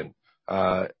interest again.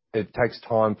 It takes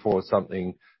time for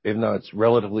something, even though it's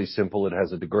relatively simple, it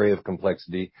has a degree of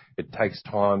complexity. It takes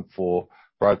time for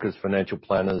brokers, financial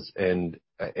planners, and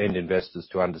investors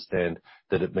to understand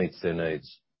that it meets their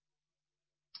needs.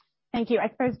 Thank you. I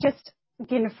suppose just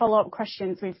again, follow-up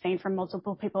questions we've seen from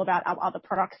multiple people about our other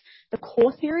products. The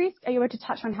Core Series, are you able to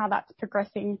touch on how that's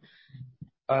progressing?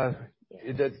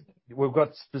 We've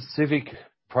got specific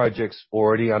projects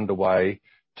already underway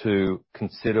to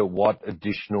consider what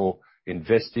additional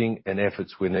investing and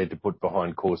efforts we need to put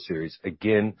behind Core Series.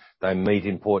 Again, they meet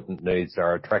important needs. They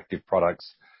are attractive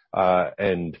products,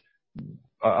 and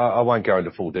I won't go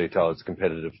into full detail. It's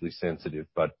competitively sensitive,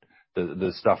 but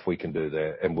the stuff we can do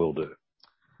there and will do.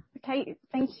 Okay,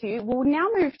 thank you. We'll now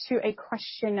move to a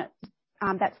question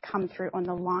that's come through on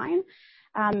the line.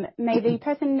 May the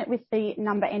person with the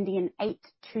number ending in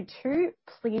 822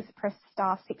 please press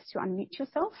star 6 to unmute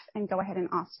yourself and go ahead and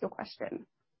ask your question.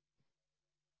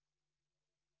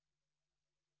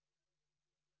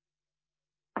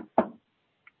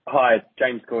 Hi, it's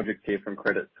James Cordrick here from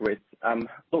Credit Suisse.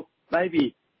 Look,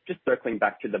 maybe just circling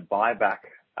back to the buyback,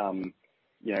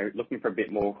 looking for a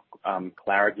bit more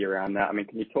clarity around that. I mean,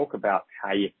 can you talk about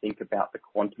how you think about the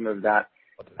quantum of that?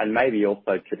 And maybe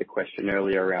also to the question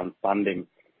earlier around funding.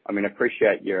 I mean, I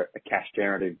appreciate you're a cash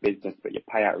generative business, but your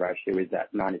payout ratio is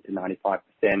at 90 to 95%.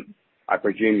 I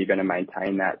presume you're going to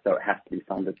maintain that, so it has to be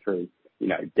funded through,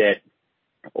 debt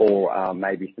or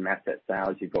maybe some asset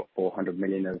sales. You've got 400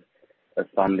 million of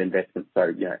fund investments.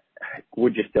 So,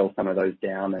 would you sell some of those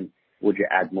down, and would you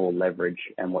add more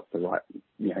leverage, and what's the right,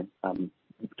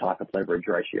 type of leverage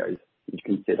ratios you'd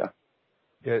consider?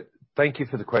 Yeah, thank you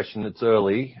for the question. It's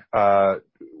early.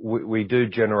 We do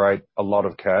generate a lot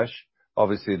of cash.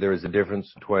 Obviously, there is a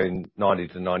difference between 90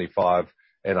 to 95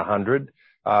 and 100.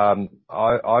 I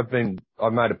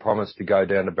made a promise to go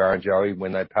down to Barrenjoey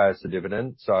when they pay us a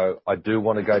dividend, so I do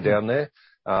want to go down there.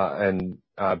 And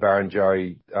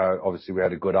Barrenjoey, obviously, we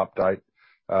had a good update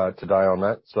today on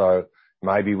that, so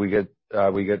maybe we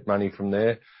get money from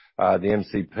there. The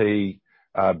MCP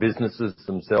businesses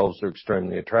themselves are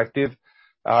extremely attractive.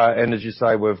 And as you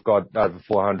say, we've got over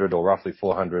 400 or roughly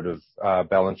 400 of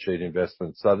balance sheet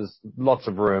investments, so there's lots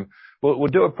of room. We'll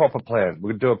do a proper plan.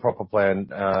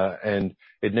 And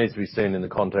it needs to be seen in the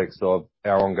context of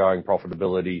our ongoing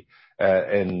profitability,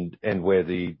 and where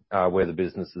the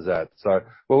business is at. So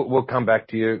we'll come back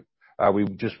to you. We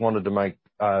just wanted to make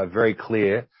very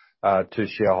clear to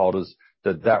shareholders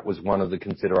that was one of the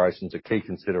considerations, a key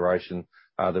consideration,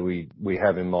 that we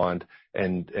have in mind,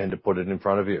 and to put it in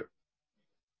front of you.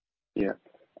 Yeah.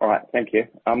 All right. Thank you.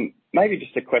 Maybe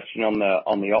just a question on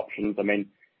the options. I mean,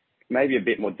 maybe a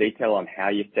bit more detail on how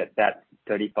you set that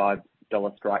 $35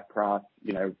 strike price.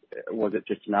 Was it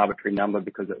just an arbitrary number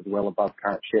because it was well above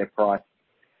current share price?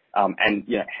 And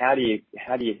how do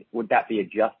you would that be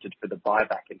adjusted for the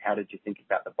buyback? And how did you think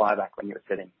about the buyback when you were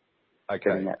setting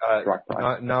that strike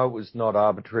price? No, it was not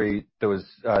arbitrary. There was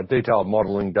detailed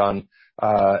modeling done.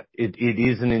 It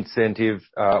is an incentive,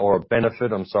 or a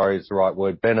benefit, I'm sorry, is the right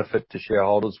word, benefit to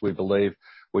shareholders. We believe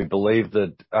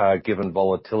that, given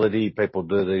volatility, people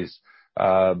do these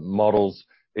models,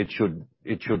 it should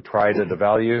trade at a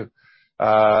value.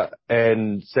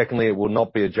 And secondly, it will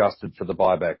not be adjusted for the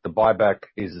buyback. The buyback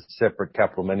is a separate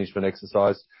capital management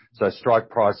exercise, so strike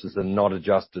prices are not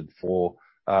adjusted for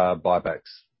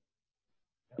buybacks.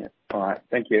 Yeah. All right.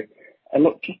 Thank you. And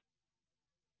look,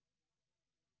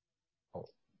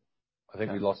 I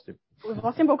think we lost him. We've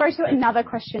lost him. We'll go to another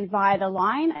question via the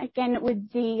line. Again, with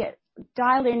the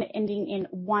dial-in ending in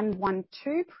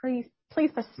 112,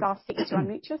 please press star 6 to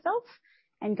unmute yourself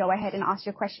and go ahead and ask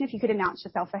your question. If you could announce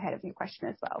yourself ahead of your question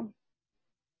as well.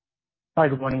 Hi,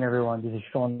 good morning, everyone. This is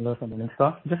Sean Lowe from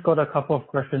Morningstar. Just got a couple of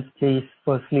questions, please.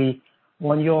 Firstly,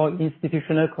 On your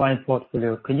institutional client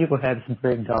portfolio, can you perhaps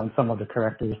break down some of the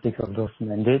characteristics of those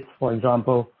mandates? For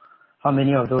example, how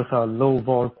many of those are low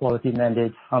vol quality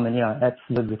mandates? How many are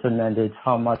absolute return mandates?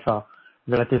 How much are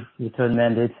relative return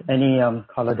mandates? Any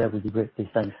color there would be great, please.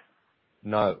 Thanks.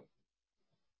 No.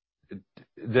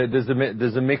 There's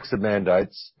a mix of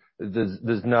mandates.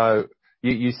 There's no.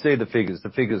 You see the figures.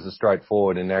 The figures are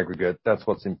straightforward in aggregate. That's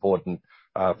what's important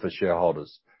for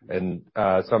shareholders.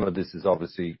 Some of this is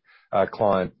obviously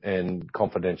client and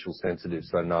confidential sensitive,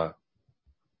 so no.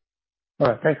 All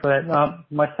right. Thanks for that.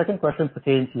 My second question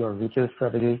pertains to your retail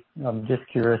strategy. I'm just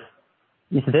curious,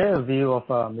 is there a view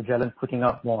of Magellan putting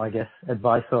up more, I guess,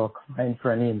 advice or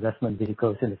client-friendly investment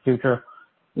vehicles in the future,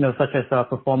 such as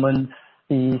performance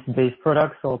fees-based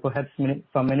products or perhaps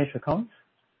some managed accounts?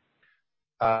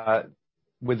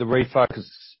 With the refocus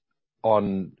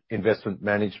on investment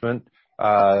management,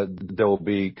 there will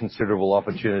be considerable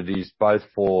opportunities both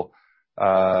for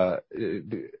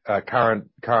current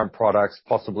products,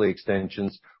 possibly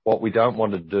extensions. What we don't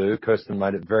want to do, Kirsten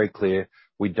made it very clear,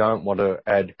 we don't want to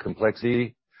add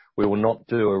complexity. We will not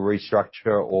do a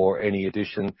restructure or any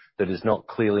addition that is not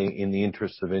clearly in the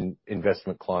interest of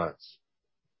investment clients.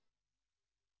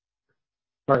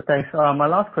 All right, thanks. My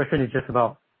last question is just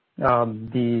about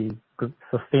the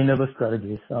sustainable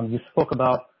strategies. You spoke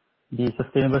about the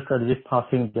sustainable strategies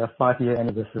passing their 5-year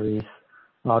anniversaries.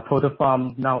 Total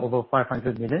FUM now over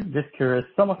 500 million. Just curious,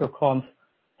 some of your comps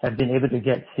have been able to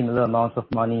get similar amounts of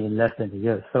money in less than a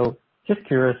year. So just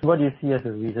curious, what do you see as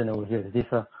a reason over here? Is this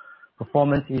a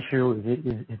performance issue?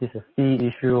 Is this a fee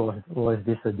issue, or is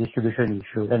this a distribution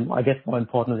issue? And I guess more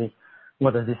importantly,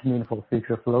 what does this mean for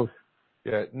future flows?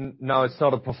 Yeah, no, it's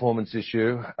not a performance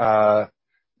issue.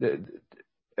 Again,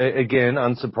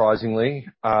 unsurprisingly,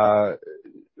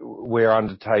 we're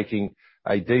undertaking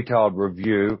a detailed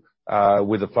review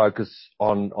with a focus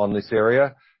on this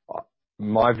area.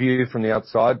 My view from the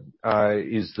outside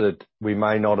is that we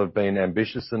may not have been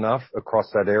ambitious enough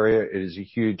across that area. It is a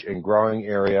huge and growing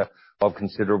area of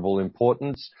considerable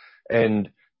importance. And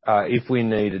if we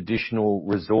need additional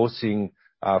resourcing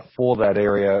for that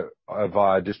area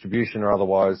via distribution or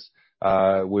otherwise,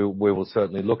 we will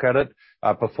certainly look at it.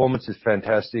 Performance is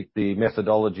fantastic. The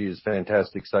methodology is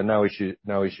fantastic. So no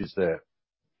issues there.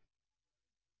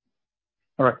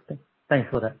 All right. Thanks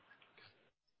for that.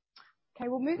 Okay,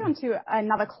 we'll move on to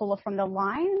another caller from the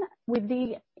line. With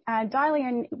the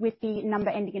dial-in with the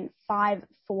number ending in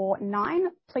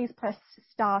 549, please press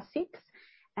 *6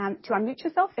 to unmute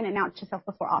yourself and announce yourself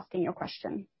before asking your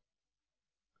question.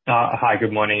 Hi,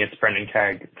 good morning. It's Brendan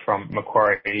Carrig from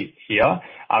Macquarie here.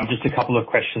 Just a couple of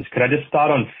questions. Could I just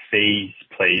start on fees,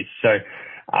 please? So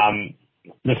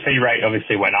the fee rate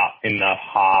obviously went up in the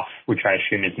half, which I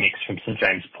assume is mixed from St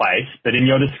James Place. But in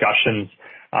your discussions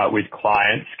with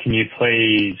clients, can you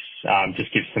please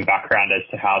just give some background as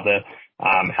to how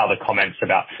the comments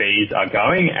about fees are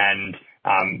going? And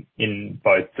in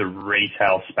both the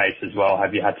retail space as well,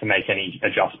 have you had to make any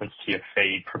adjustments to your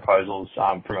fee proposals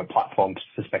from a platform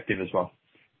perspective as well?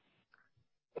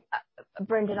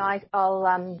 Brendan,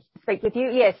 I'll speak with you.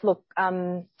 Yes, look,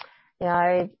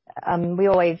 we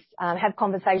always have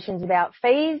conversations about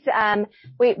fees.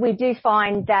 We do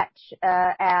find that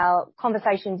our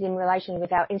conversations in relation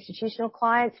with our institutional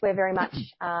clients, we're very much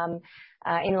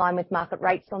in line with market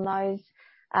rates on those.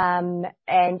 And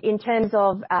in terms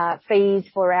of fees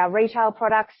for our retail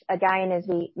products, again, as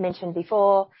we mentioned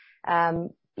before, we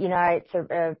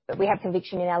have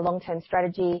conviction in our long-term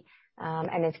strategy.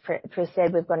 And as Chris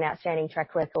said, we've got an outstanding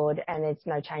track record, and there's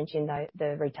no change in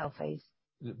the retail fees.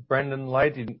 Brendan,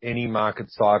 late in any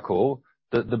market cycle,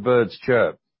 the birds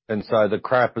chirp, and so the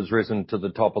crap has risen to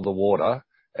the top of the water,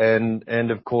 and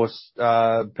of course,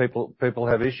 people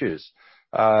have issues.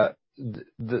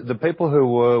 The people who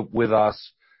were with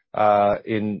us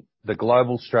in the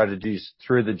global strategies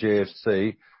through the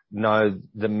GFC know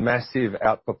the massive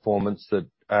outperformance that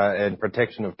and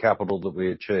protection of capital that we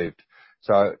achieved.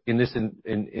 So in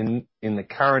the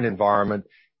current environment,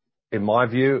 in my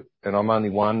view, and I'm only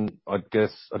one, I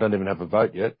guess I don't even have a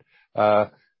vote yet,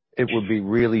 it would be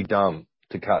really dumb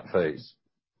to cut fees.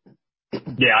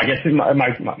 Yeah, I guess maybe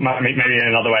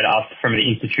another way to ask from an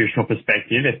institutional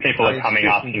perspective, if people are coming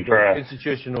asking for a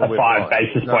 5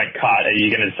 basis point cut, are you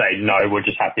going to say, no, we're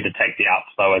just happy to take the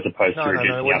outflow as opposed to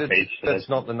reducing our fees? That's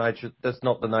not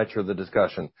the nature of the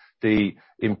discussion. The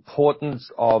importance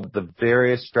of the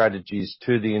various strategies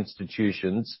to the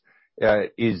institutions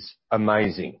is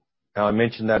amazing. Now, I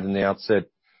mentioned that in the outset,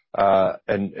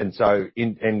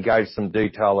 and gave some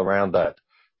detail around that.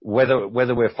 Whether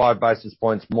we're 5 basis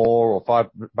points more or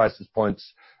 5 basis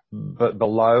points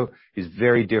below is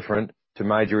very different to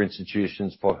major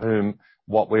institutions for whom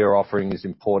what we are offering is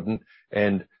important,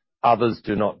 and others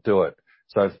do not do it.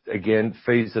 Again,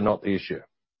 fees are not the issue.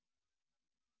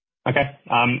 Okay.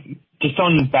 Just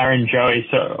on Barrenjoey,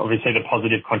 so obviously the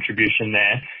positive contribution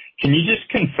there. Can you just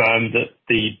confirm that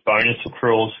the bonus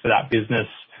accruals for that business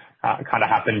kind of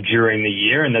happen during the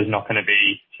year, and there's not gonna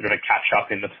be sort of a catch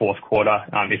up in the fourth quarter,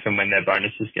 if and when their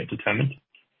bonuses get determined? Do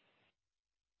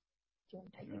you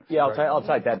want to take that? Yeah, I'll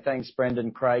take that. Thanks,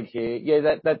 Brendan. Craig here.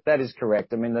 Yeah, that is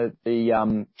correct. I mean,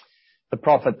 the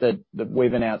profit that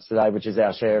we've announced today, which is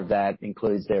our share of that,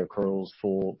 includes their accruals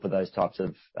for those types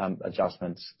of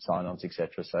adjustments, sign-ons, et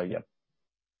cetera. Yeah.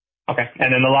 Okay.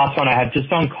 The last one I had, just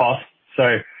on costs.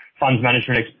 Funds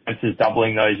management expenses,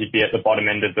 doubling those, you'd be at the bottom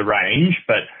end of the range.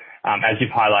 As you've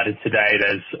highlighted today,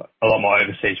 there's a lot more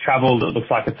overseas travel that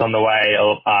looks like it's on the way, a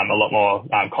lot more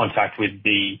contact with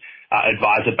the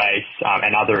advisor base,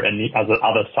 and other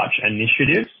such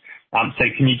initiatives.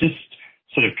 Can you just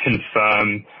sort of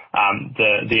confirm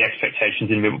the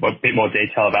expectations in a bit more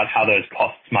detail about how those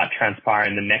costs might transpire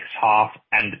in the next half?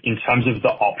 In terms of the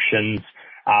options,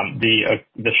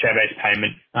 the share-based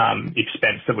payment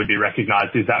expense that would be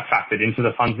recognized, is that factored into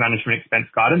the funds management expense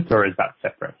guidance, or is that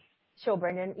separate? Sure,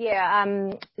 Brendan. Yeah.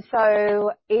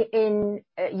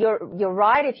 You're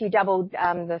right. If you doubled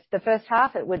the first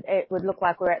half, it would look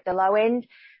like we're at the low end.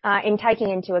 In taking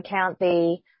into account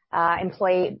the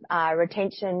employee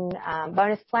retention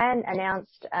bonus plan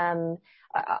announced,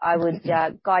 I would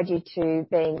guide you to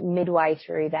being midway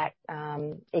through that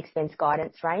expense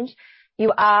guidance range.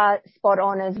 You are spot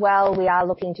on as well. We are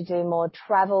looking to do more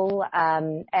travel,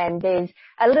 and there's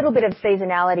a little bit of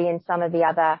seasonality in some of the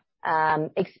other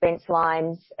expense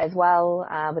lines as well,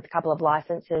 with a couple of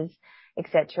licenses, et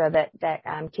cetera, that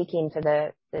kick in for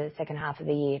the second half of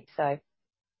the year.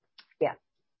 Yeah.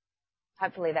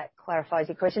 Hopefully that clarifies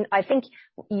your question. I think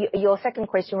your second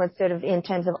question was sort of in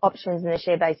terms of options and the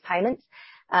share-based payments.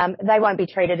 They won't be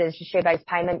treated as a share-based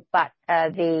payment, but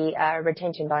the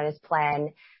retention bonus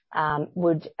plan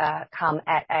would come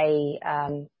at a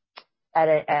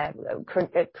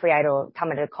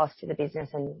cost to the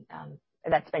business, and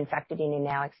that's been factored in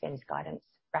our expense guidance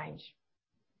range.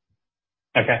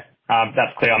 Okay.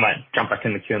 That's clear. I might jump back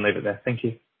in the queue and leave it there. Thank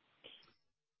you.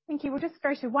 Thank you. We'll just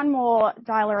go to one more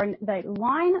dialer on the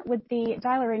line. With the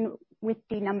dialer in with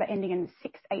the number ending in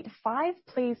 685,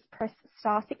 please press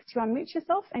star 6 to unmute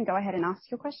yourself and go ahead and ask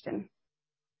your question.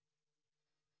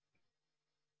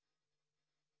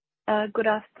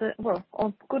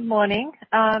 Good morning.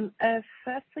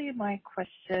 Firstly, my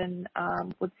question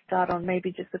would start on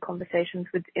maybe just the conversations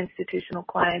with institutional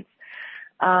clients.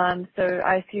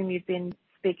 I assume you've been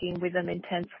speaking with them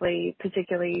intensely,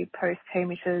 particularly post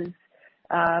Hamish's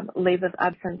leave of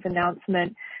absence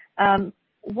announcement.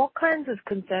 What kinds of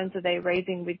concerns are they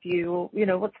raising with you? You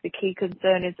know, what's the key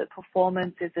concern? Is it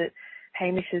performance? Is it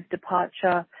Hamish's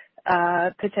departure?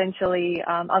 Potentially,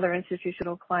 other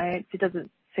institutional clients. It doesn't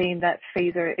seem that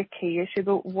fees are a key issue,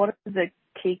 but what are the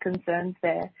key concerns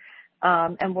there?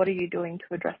 And what are you doing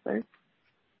to address those?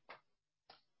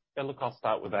 Yeah, look, I'll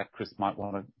start with that. Chris might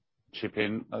wanna chip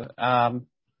in.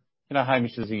 You know,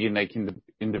 Hamish is a unique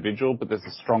individual, but there's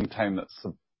a strong team that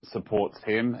supports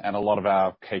him, and a lot of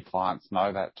our key clients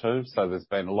know that too. There's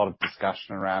been a lot of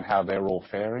discussion around how they're all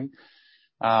faring.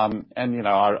 You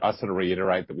know, I sort of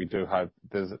reiterate that we do hope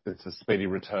it's a speedy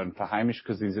return for Hamish,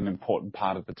 'cause he's an important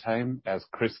part of the team, as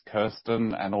Chris,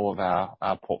 Kirsten, and all of our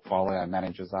portfolio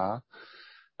managers are.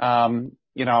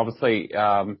 You know, obviously,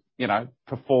 you know,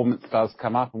 performance does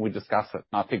come up, and we discuss it.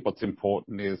 I think what's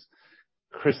important is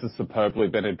Chris has superbly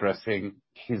been addressing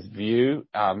his view.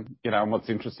 You know, and what's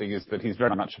interesting is that he's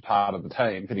very much a part of the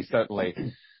team, but he certainly,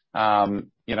 you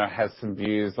know, has some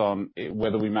views on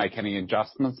whether we make any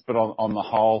adjustments. On the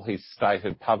whole, he's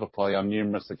stated publicly on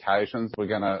numerous occasions, we're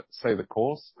gonna see the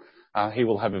course. He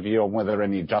will have a view on whether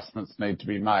any adjustments need to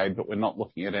be made, but we're not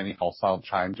looking at any wholesale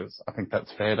changes. I think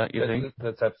that's fair, don't you think?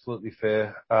 That's absolutely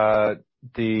fair.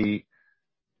 The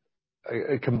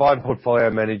combined portfolio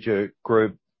manager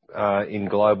group in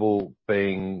global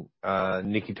being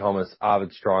Nikki Thomas,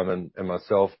 Arvid Streimann, and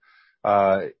myself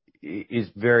is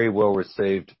very well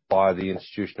received by the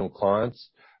institutional clients.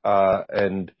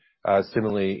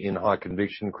 Similarly in high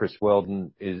conviction, Chris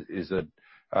Wheldon is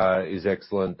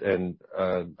excellent, and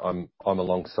I'm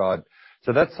alongside.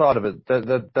 That side of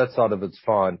it's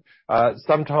fine.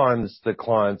 Sometimes the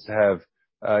clients have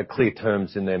clear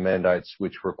terms in their mandates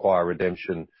which require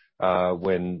redemption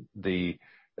when the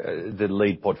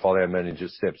lead portfolio manager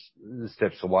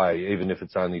steps away, even if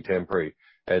it's only temporary,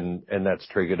 and that's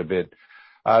triggered a bit.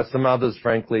 Some others,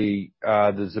 frankly,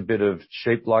 there's a bit of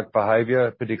sheep-like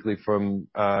behavior, particularly from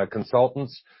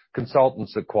consultants.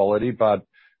 Consultants are quality, but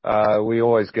we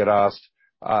always get asked,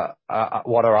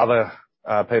 what are other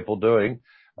people doing?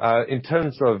 In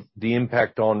terms of the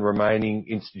impact on remaining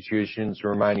institutions,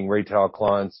 remaining retail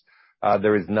clients,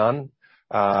 there is none.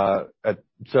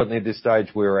 Certainly at this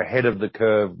stage, we're ahead of the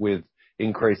curve with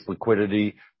increased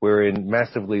liquidity. We're in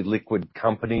massively liquid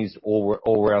companies all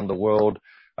around the world.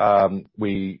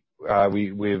 We've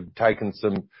taken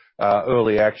some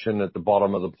early action at the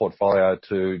bottom of the portfolio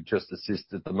to just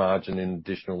assist at the margin in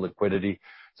additional liquidity.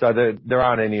 There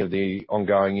aren't any of the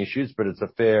ongoing issues, but it's a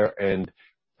fair and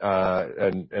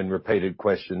repeated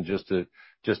question just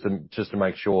to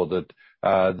make sure that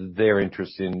their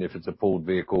interest in, if it's a pooled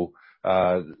vehicle,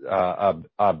 are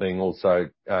being also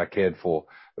cared for.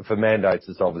 For mandates,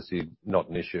 it's obviously not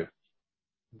an issue.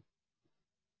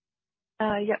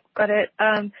 Yep, got it.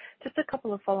 Just a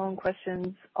couple of follow-on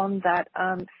questions on that.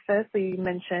 Firstly, you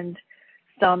mentioned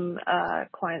some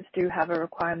clients do have a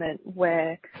requirement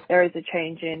where there is a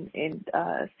change in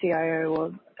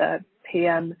CIO or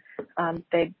PM,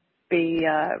 they'd be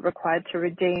required to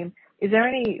redeem. Is there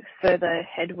any further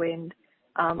headwind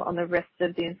on the rest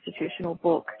of the institutional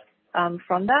book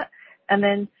from that? And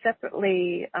then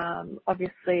separately,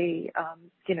 obviously,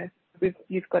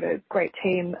 you've got a great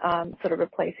team sort of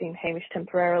replacing Hamish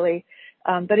temporarily,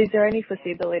 but is there any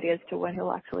foreseeability as to when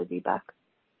he'll actually be back?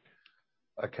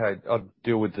 Okay, I'll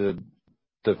deal with the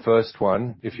first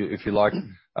one, if you like.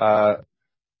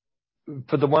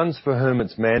 For the ones for whom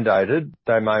it's mandated,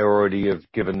 they may already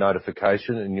have given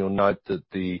notification, and you'll note that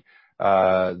the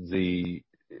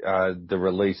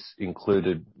release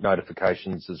included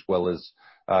notifications as well as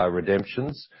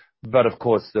redemptions. But of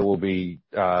course, there will be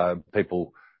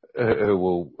people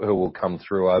who will come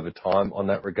through over time on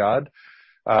that regard.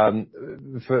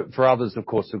 For others, of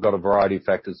course, we've got a variety of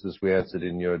factors, as we answered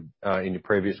in your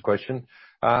previous question.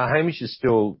 Hamish is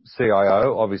still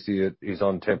CIO. Obviously, he's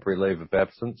on temporary leave of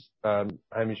absence.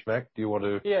 Hamish, Mac, do you want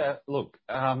to? Yeah, look,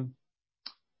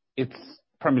 it's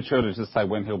premature to just say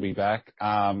when he'll be back.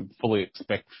 Fully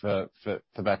expect for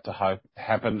that to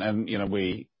happen, and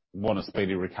we want a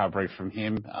speedy recovery from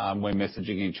him. We're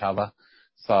messaging each other,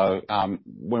 so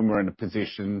when we're in a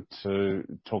position to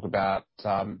talk about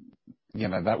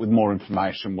that with more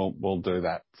information, we'll do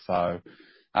that. So,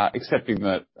 accepting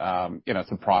that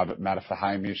it's a private matter for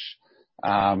Hamish.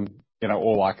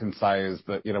 All I can say is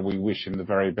that we wish him the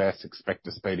very best, expect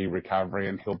a speedy recovery,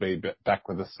 and he'll be back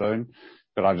with us soon.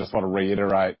 But I just want to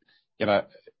reiterate,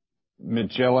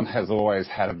 Magellan has always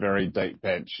had a very deep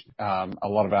bench. A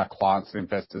lot of our clients and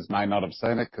investors may not have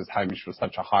seen it because Hamish was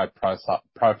such a high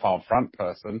profile front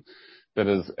person. But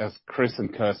as Chris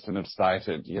and Kirsten have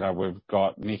stated, we've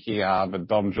got Nikki,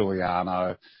 Dom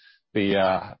Giuliano,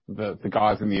 the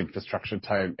guys in the infrastructure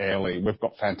team, Airlie. We've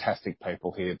got fantastic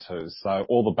people here too. So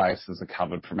all the bases are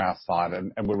covered from our side,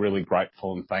 and we're really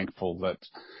grateful and thankful that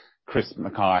Chris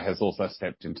Mackay has also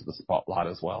stepped into the spotlight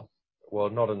as well. Well,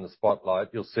 not in the spotlight.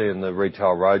 You'll see in the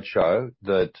Retail Roadshow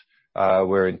that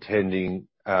we're intending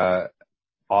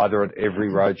either at every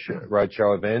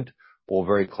roadshow event or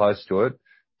very close to it,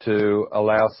 to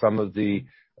allow some of the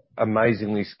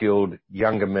amazingly skilled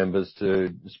younger members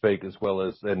to speak as well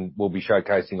as, and we'll be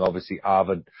showcasing obviously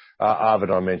Arvid.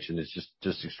 Arvid, I mentioned, is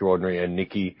just extraordinary, and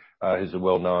Nikki, who's a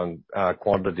well-known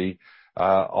quantity.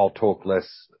 I'll talk less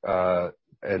and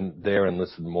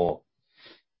listen more.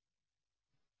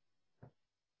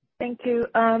 Thank you.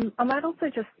 I might also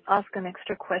just ask an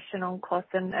extra question on cost,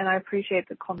 and I appreciate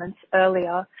the comments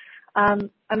earlier.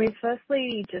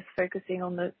 Firstly, just focusing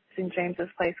on the St. James's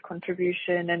Place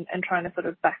contribution and trying to sort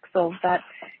of back solve that.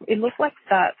 It looked like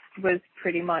that was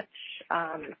pretty much,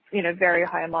 very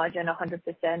high margin,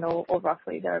 100% or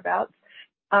roughly thereabouts.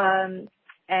 You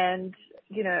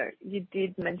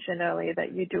did mention earlier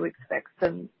that you do expect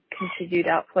some continued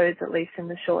outflows, at least in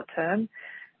the short term.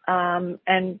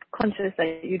 And conscious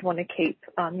that you'd want to keep,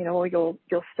 all your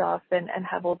staff and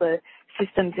have all the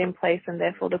systems in place, and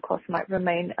therefore the cost might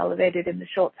remain elevated in the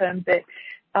short term. But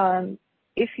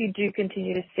if you do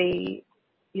continue to see,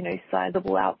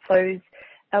 sizable outflows,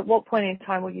 at what point in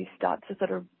time will you start to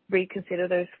sort of reconsider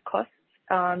those costs?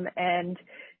 And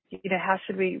how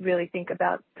should we really think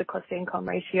about the cost to income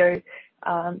ratio,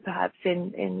 perhaps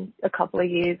in a couple of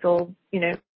years or,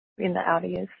 in the outer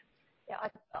years? Yeah,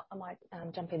 I might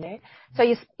jump in there. So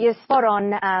you're spot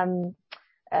on.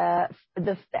 Our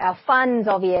funds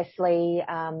obviously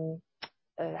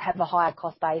have a higher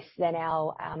cost base than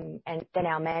our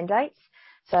mandates.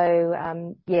 So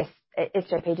yes,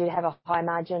 SJP do have a high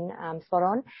margin, spot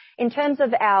on. In terms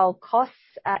of our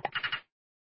costs,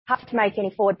 hard to make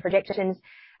any forward projections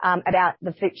about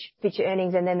the future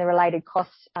earnings and then the related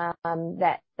costs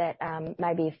that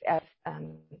may be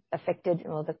affected,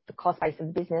 or the cost base of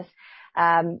the business.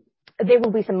 There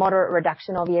will be some moderate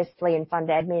reduction, obviously, in fund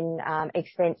admin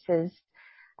expenses.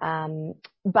 Going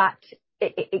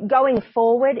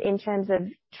forward, in terms of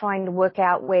trying to work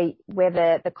out where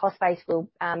the cost base will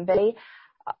be,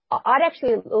 I'd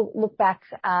actually look back,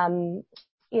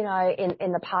 you know,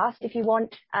 in the past if you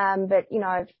want. You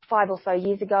know, 5 or so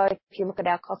years ago, if you look at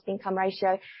our cost income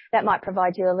ratio, that might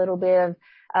provide you a little bit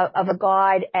of a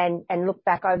guide, and look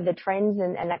back over the trends,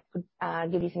 and that could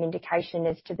give you some indication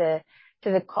as to the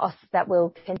costs that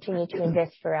we'll continue to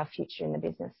invest for our future in the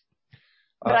business.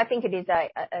 I think it is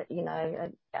you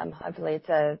know, hopefully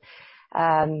it's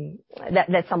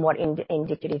that's somewhat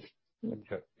indicative.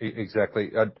 Okay.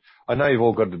 Exactly. I know you've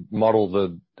all got to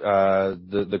model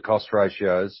the cost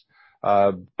ratios,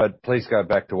 but please go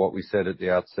back to what we said at the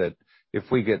outset.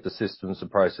 If we get the systems, the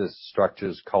process,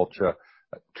 structures, culture,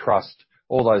 trust,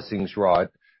 all those things right,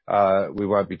 we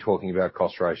won't be talking about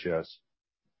cost ratios.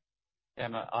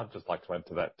 I'd just like to add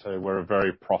to that too. We're a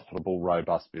very profitable,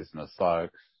 robust business.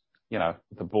 You know,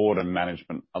 the board and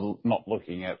management are not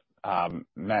looking at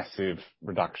massive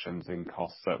reductions in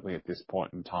costs, certainly at this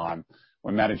point in time.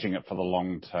 We're managing it for the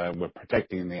long term. We're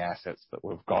protecting the assets that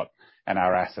we've got, and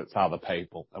our assets are the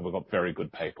people, and we've got very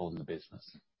good people in the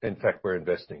business. In fact, we're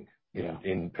investing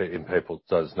in people,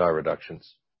 so there's no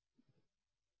reductions.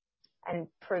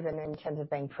 Proven in terms of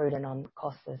being prudent on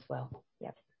costs as well.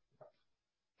 Yep.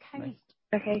 Okay.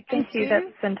 Okay. Thank you.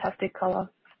 That's fantastic color.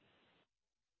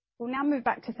 We'll now move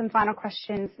back to some final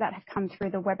questions that have come through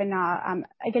the webinar.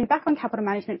 Again, back on capital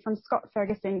management from Scott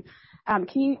Ferguson. Can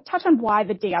you touch on why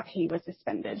the DRP was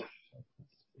suspended?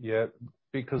 Yeah,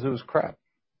 because it was crap.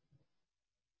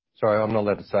 Sorry, I'm not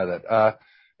allowed to say that.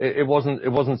 It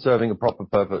wasn't serving a proper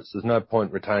purpose. There's no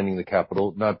point retaining the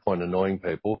capital, no point annoying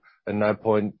people, and no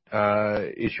point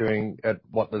issuing at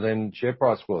what the then share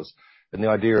price was. The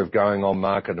idea of going on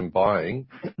market and buying,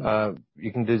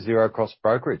 you can do zero cost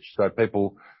brokerage.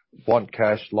 People want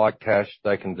cash, like cash,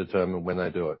 they can determine when they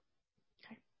do it.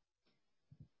 Okay.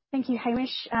 Thank you,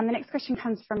 Hamish. The next question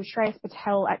comes from Shreyas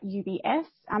Patel at UBS.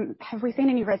 Have we seen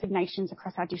any resignations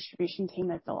across our distribution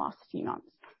team over the last few months?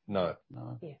 No.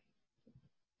 No. Yeah.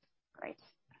 Great.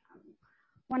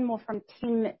 One more from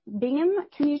Tim Bingham.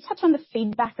 Can you touch on the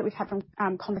feedback that we've had from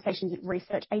conversations with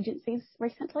research agencies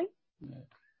recently?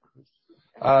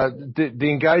 The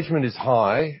engagement is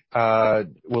high.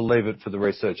 We'll leave it for the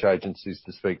research agencies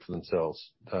to speak for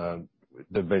themselves.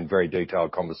 They've been very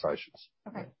detailed conversations.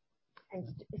 Okay.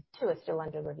 2 are still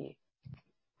under review.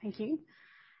 Thank you.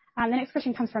 The next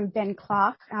question comes from Ben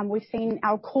Clark. We've seen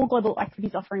our core global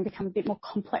equities offering become a bit more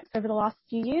complex over the last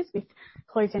few years with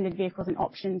closed-ended vehicles and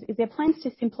options. Is there plans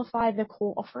to simplify the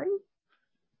core offering?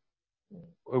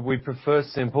 We prefer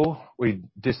simple. We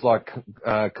dislike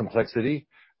complexity.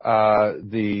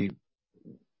 Down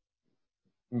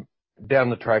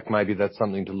the track, maybe that's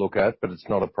something to look at, but it's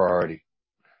not a priority.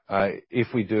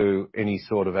 If we do any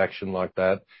sort of action like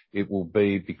that, it will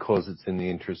be because it's in the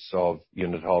interests of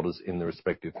unit holders in the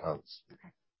respective funds.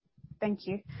 Okay. Thank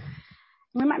you.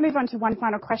 We might move on to one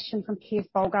final question from Piers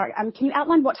Bolgar. Can you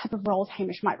outline what type of roles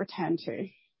Hamish might return to?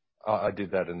 I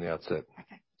did that in the outset.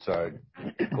 Okay.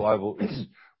 Global, it's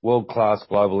world-class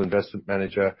global investment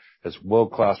manager, has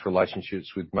world-class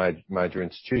relationships with major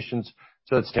institutions.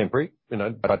 It's temporary, you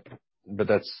know, but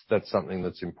that's something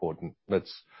that's important.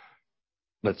 Let's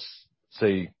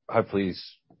see. Hopefully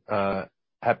he's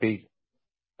happy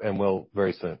and well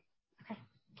very soon. Okay.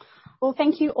 Well,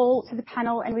 thank you all to the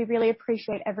panel, and we really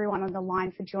appreciate everyone on the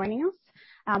line for joining us.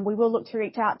 We will look to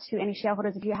reach out to any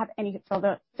shareholders if you have any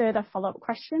further follow-up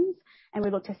questions, and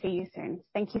we look to see you soon.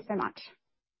 Thank you so much.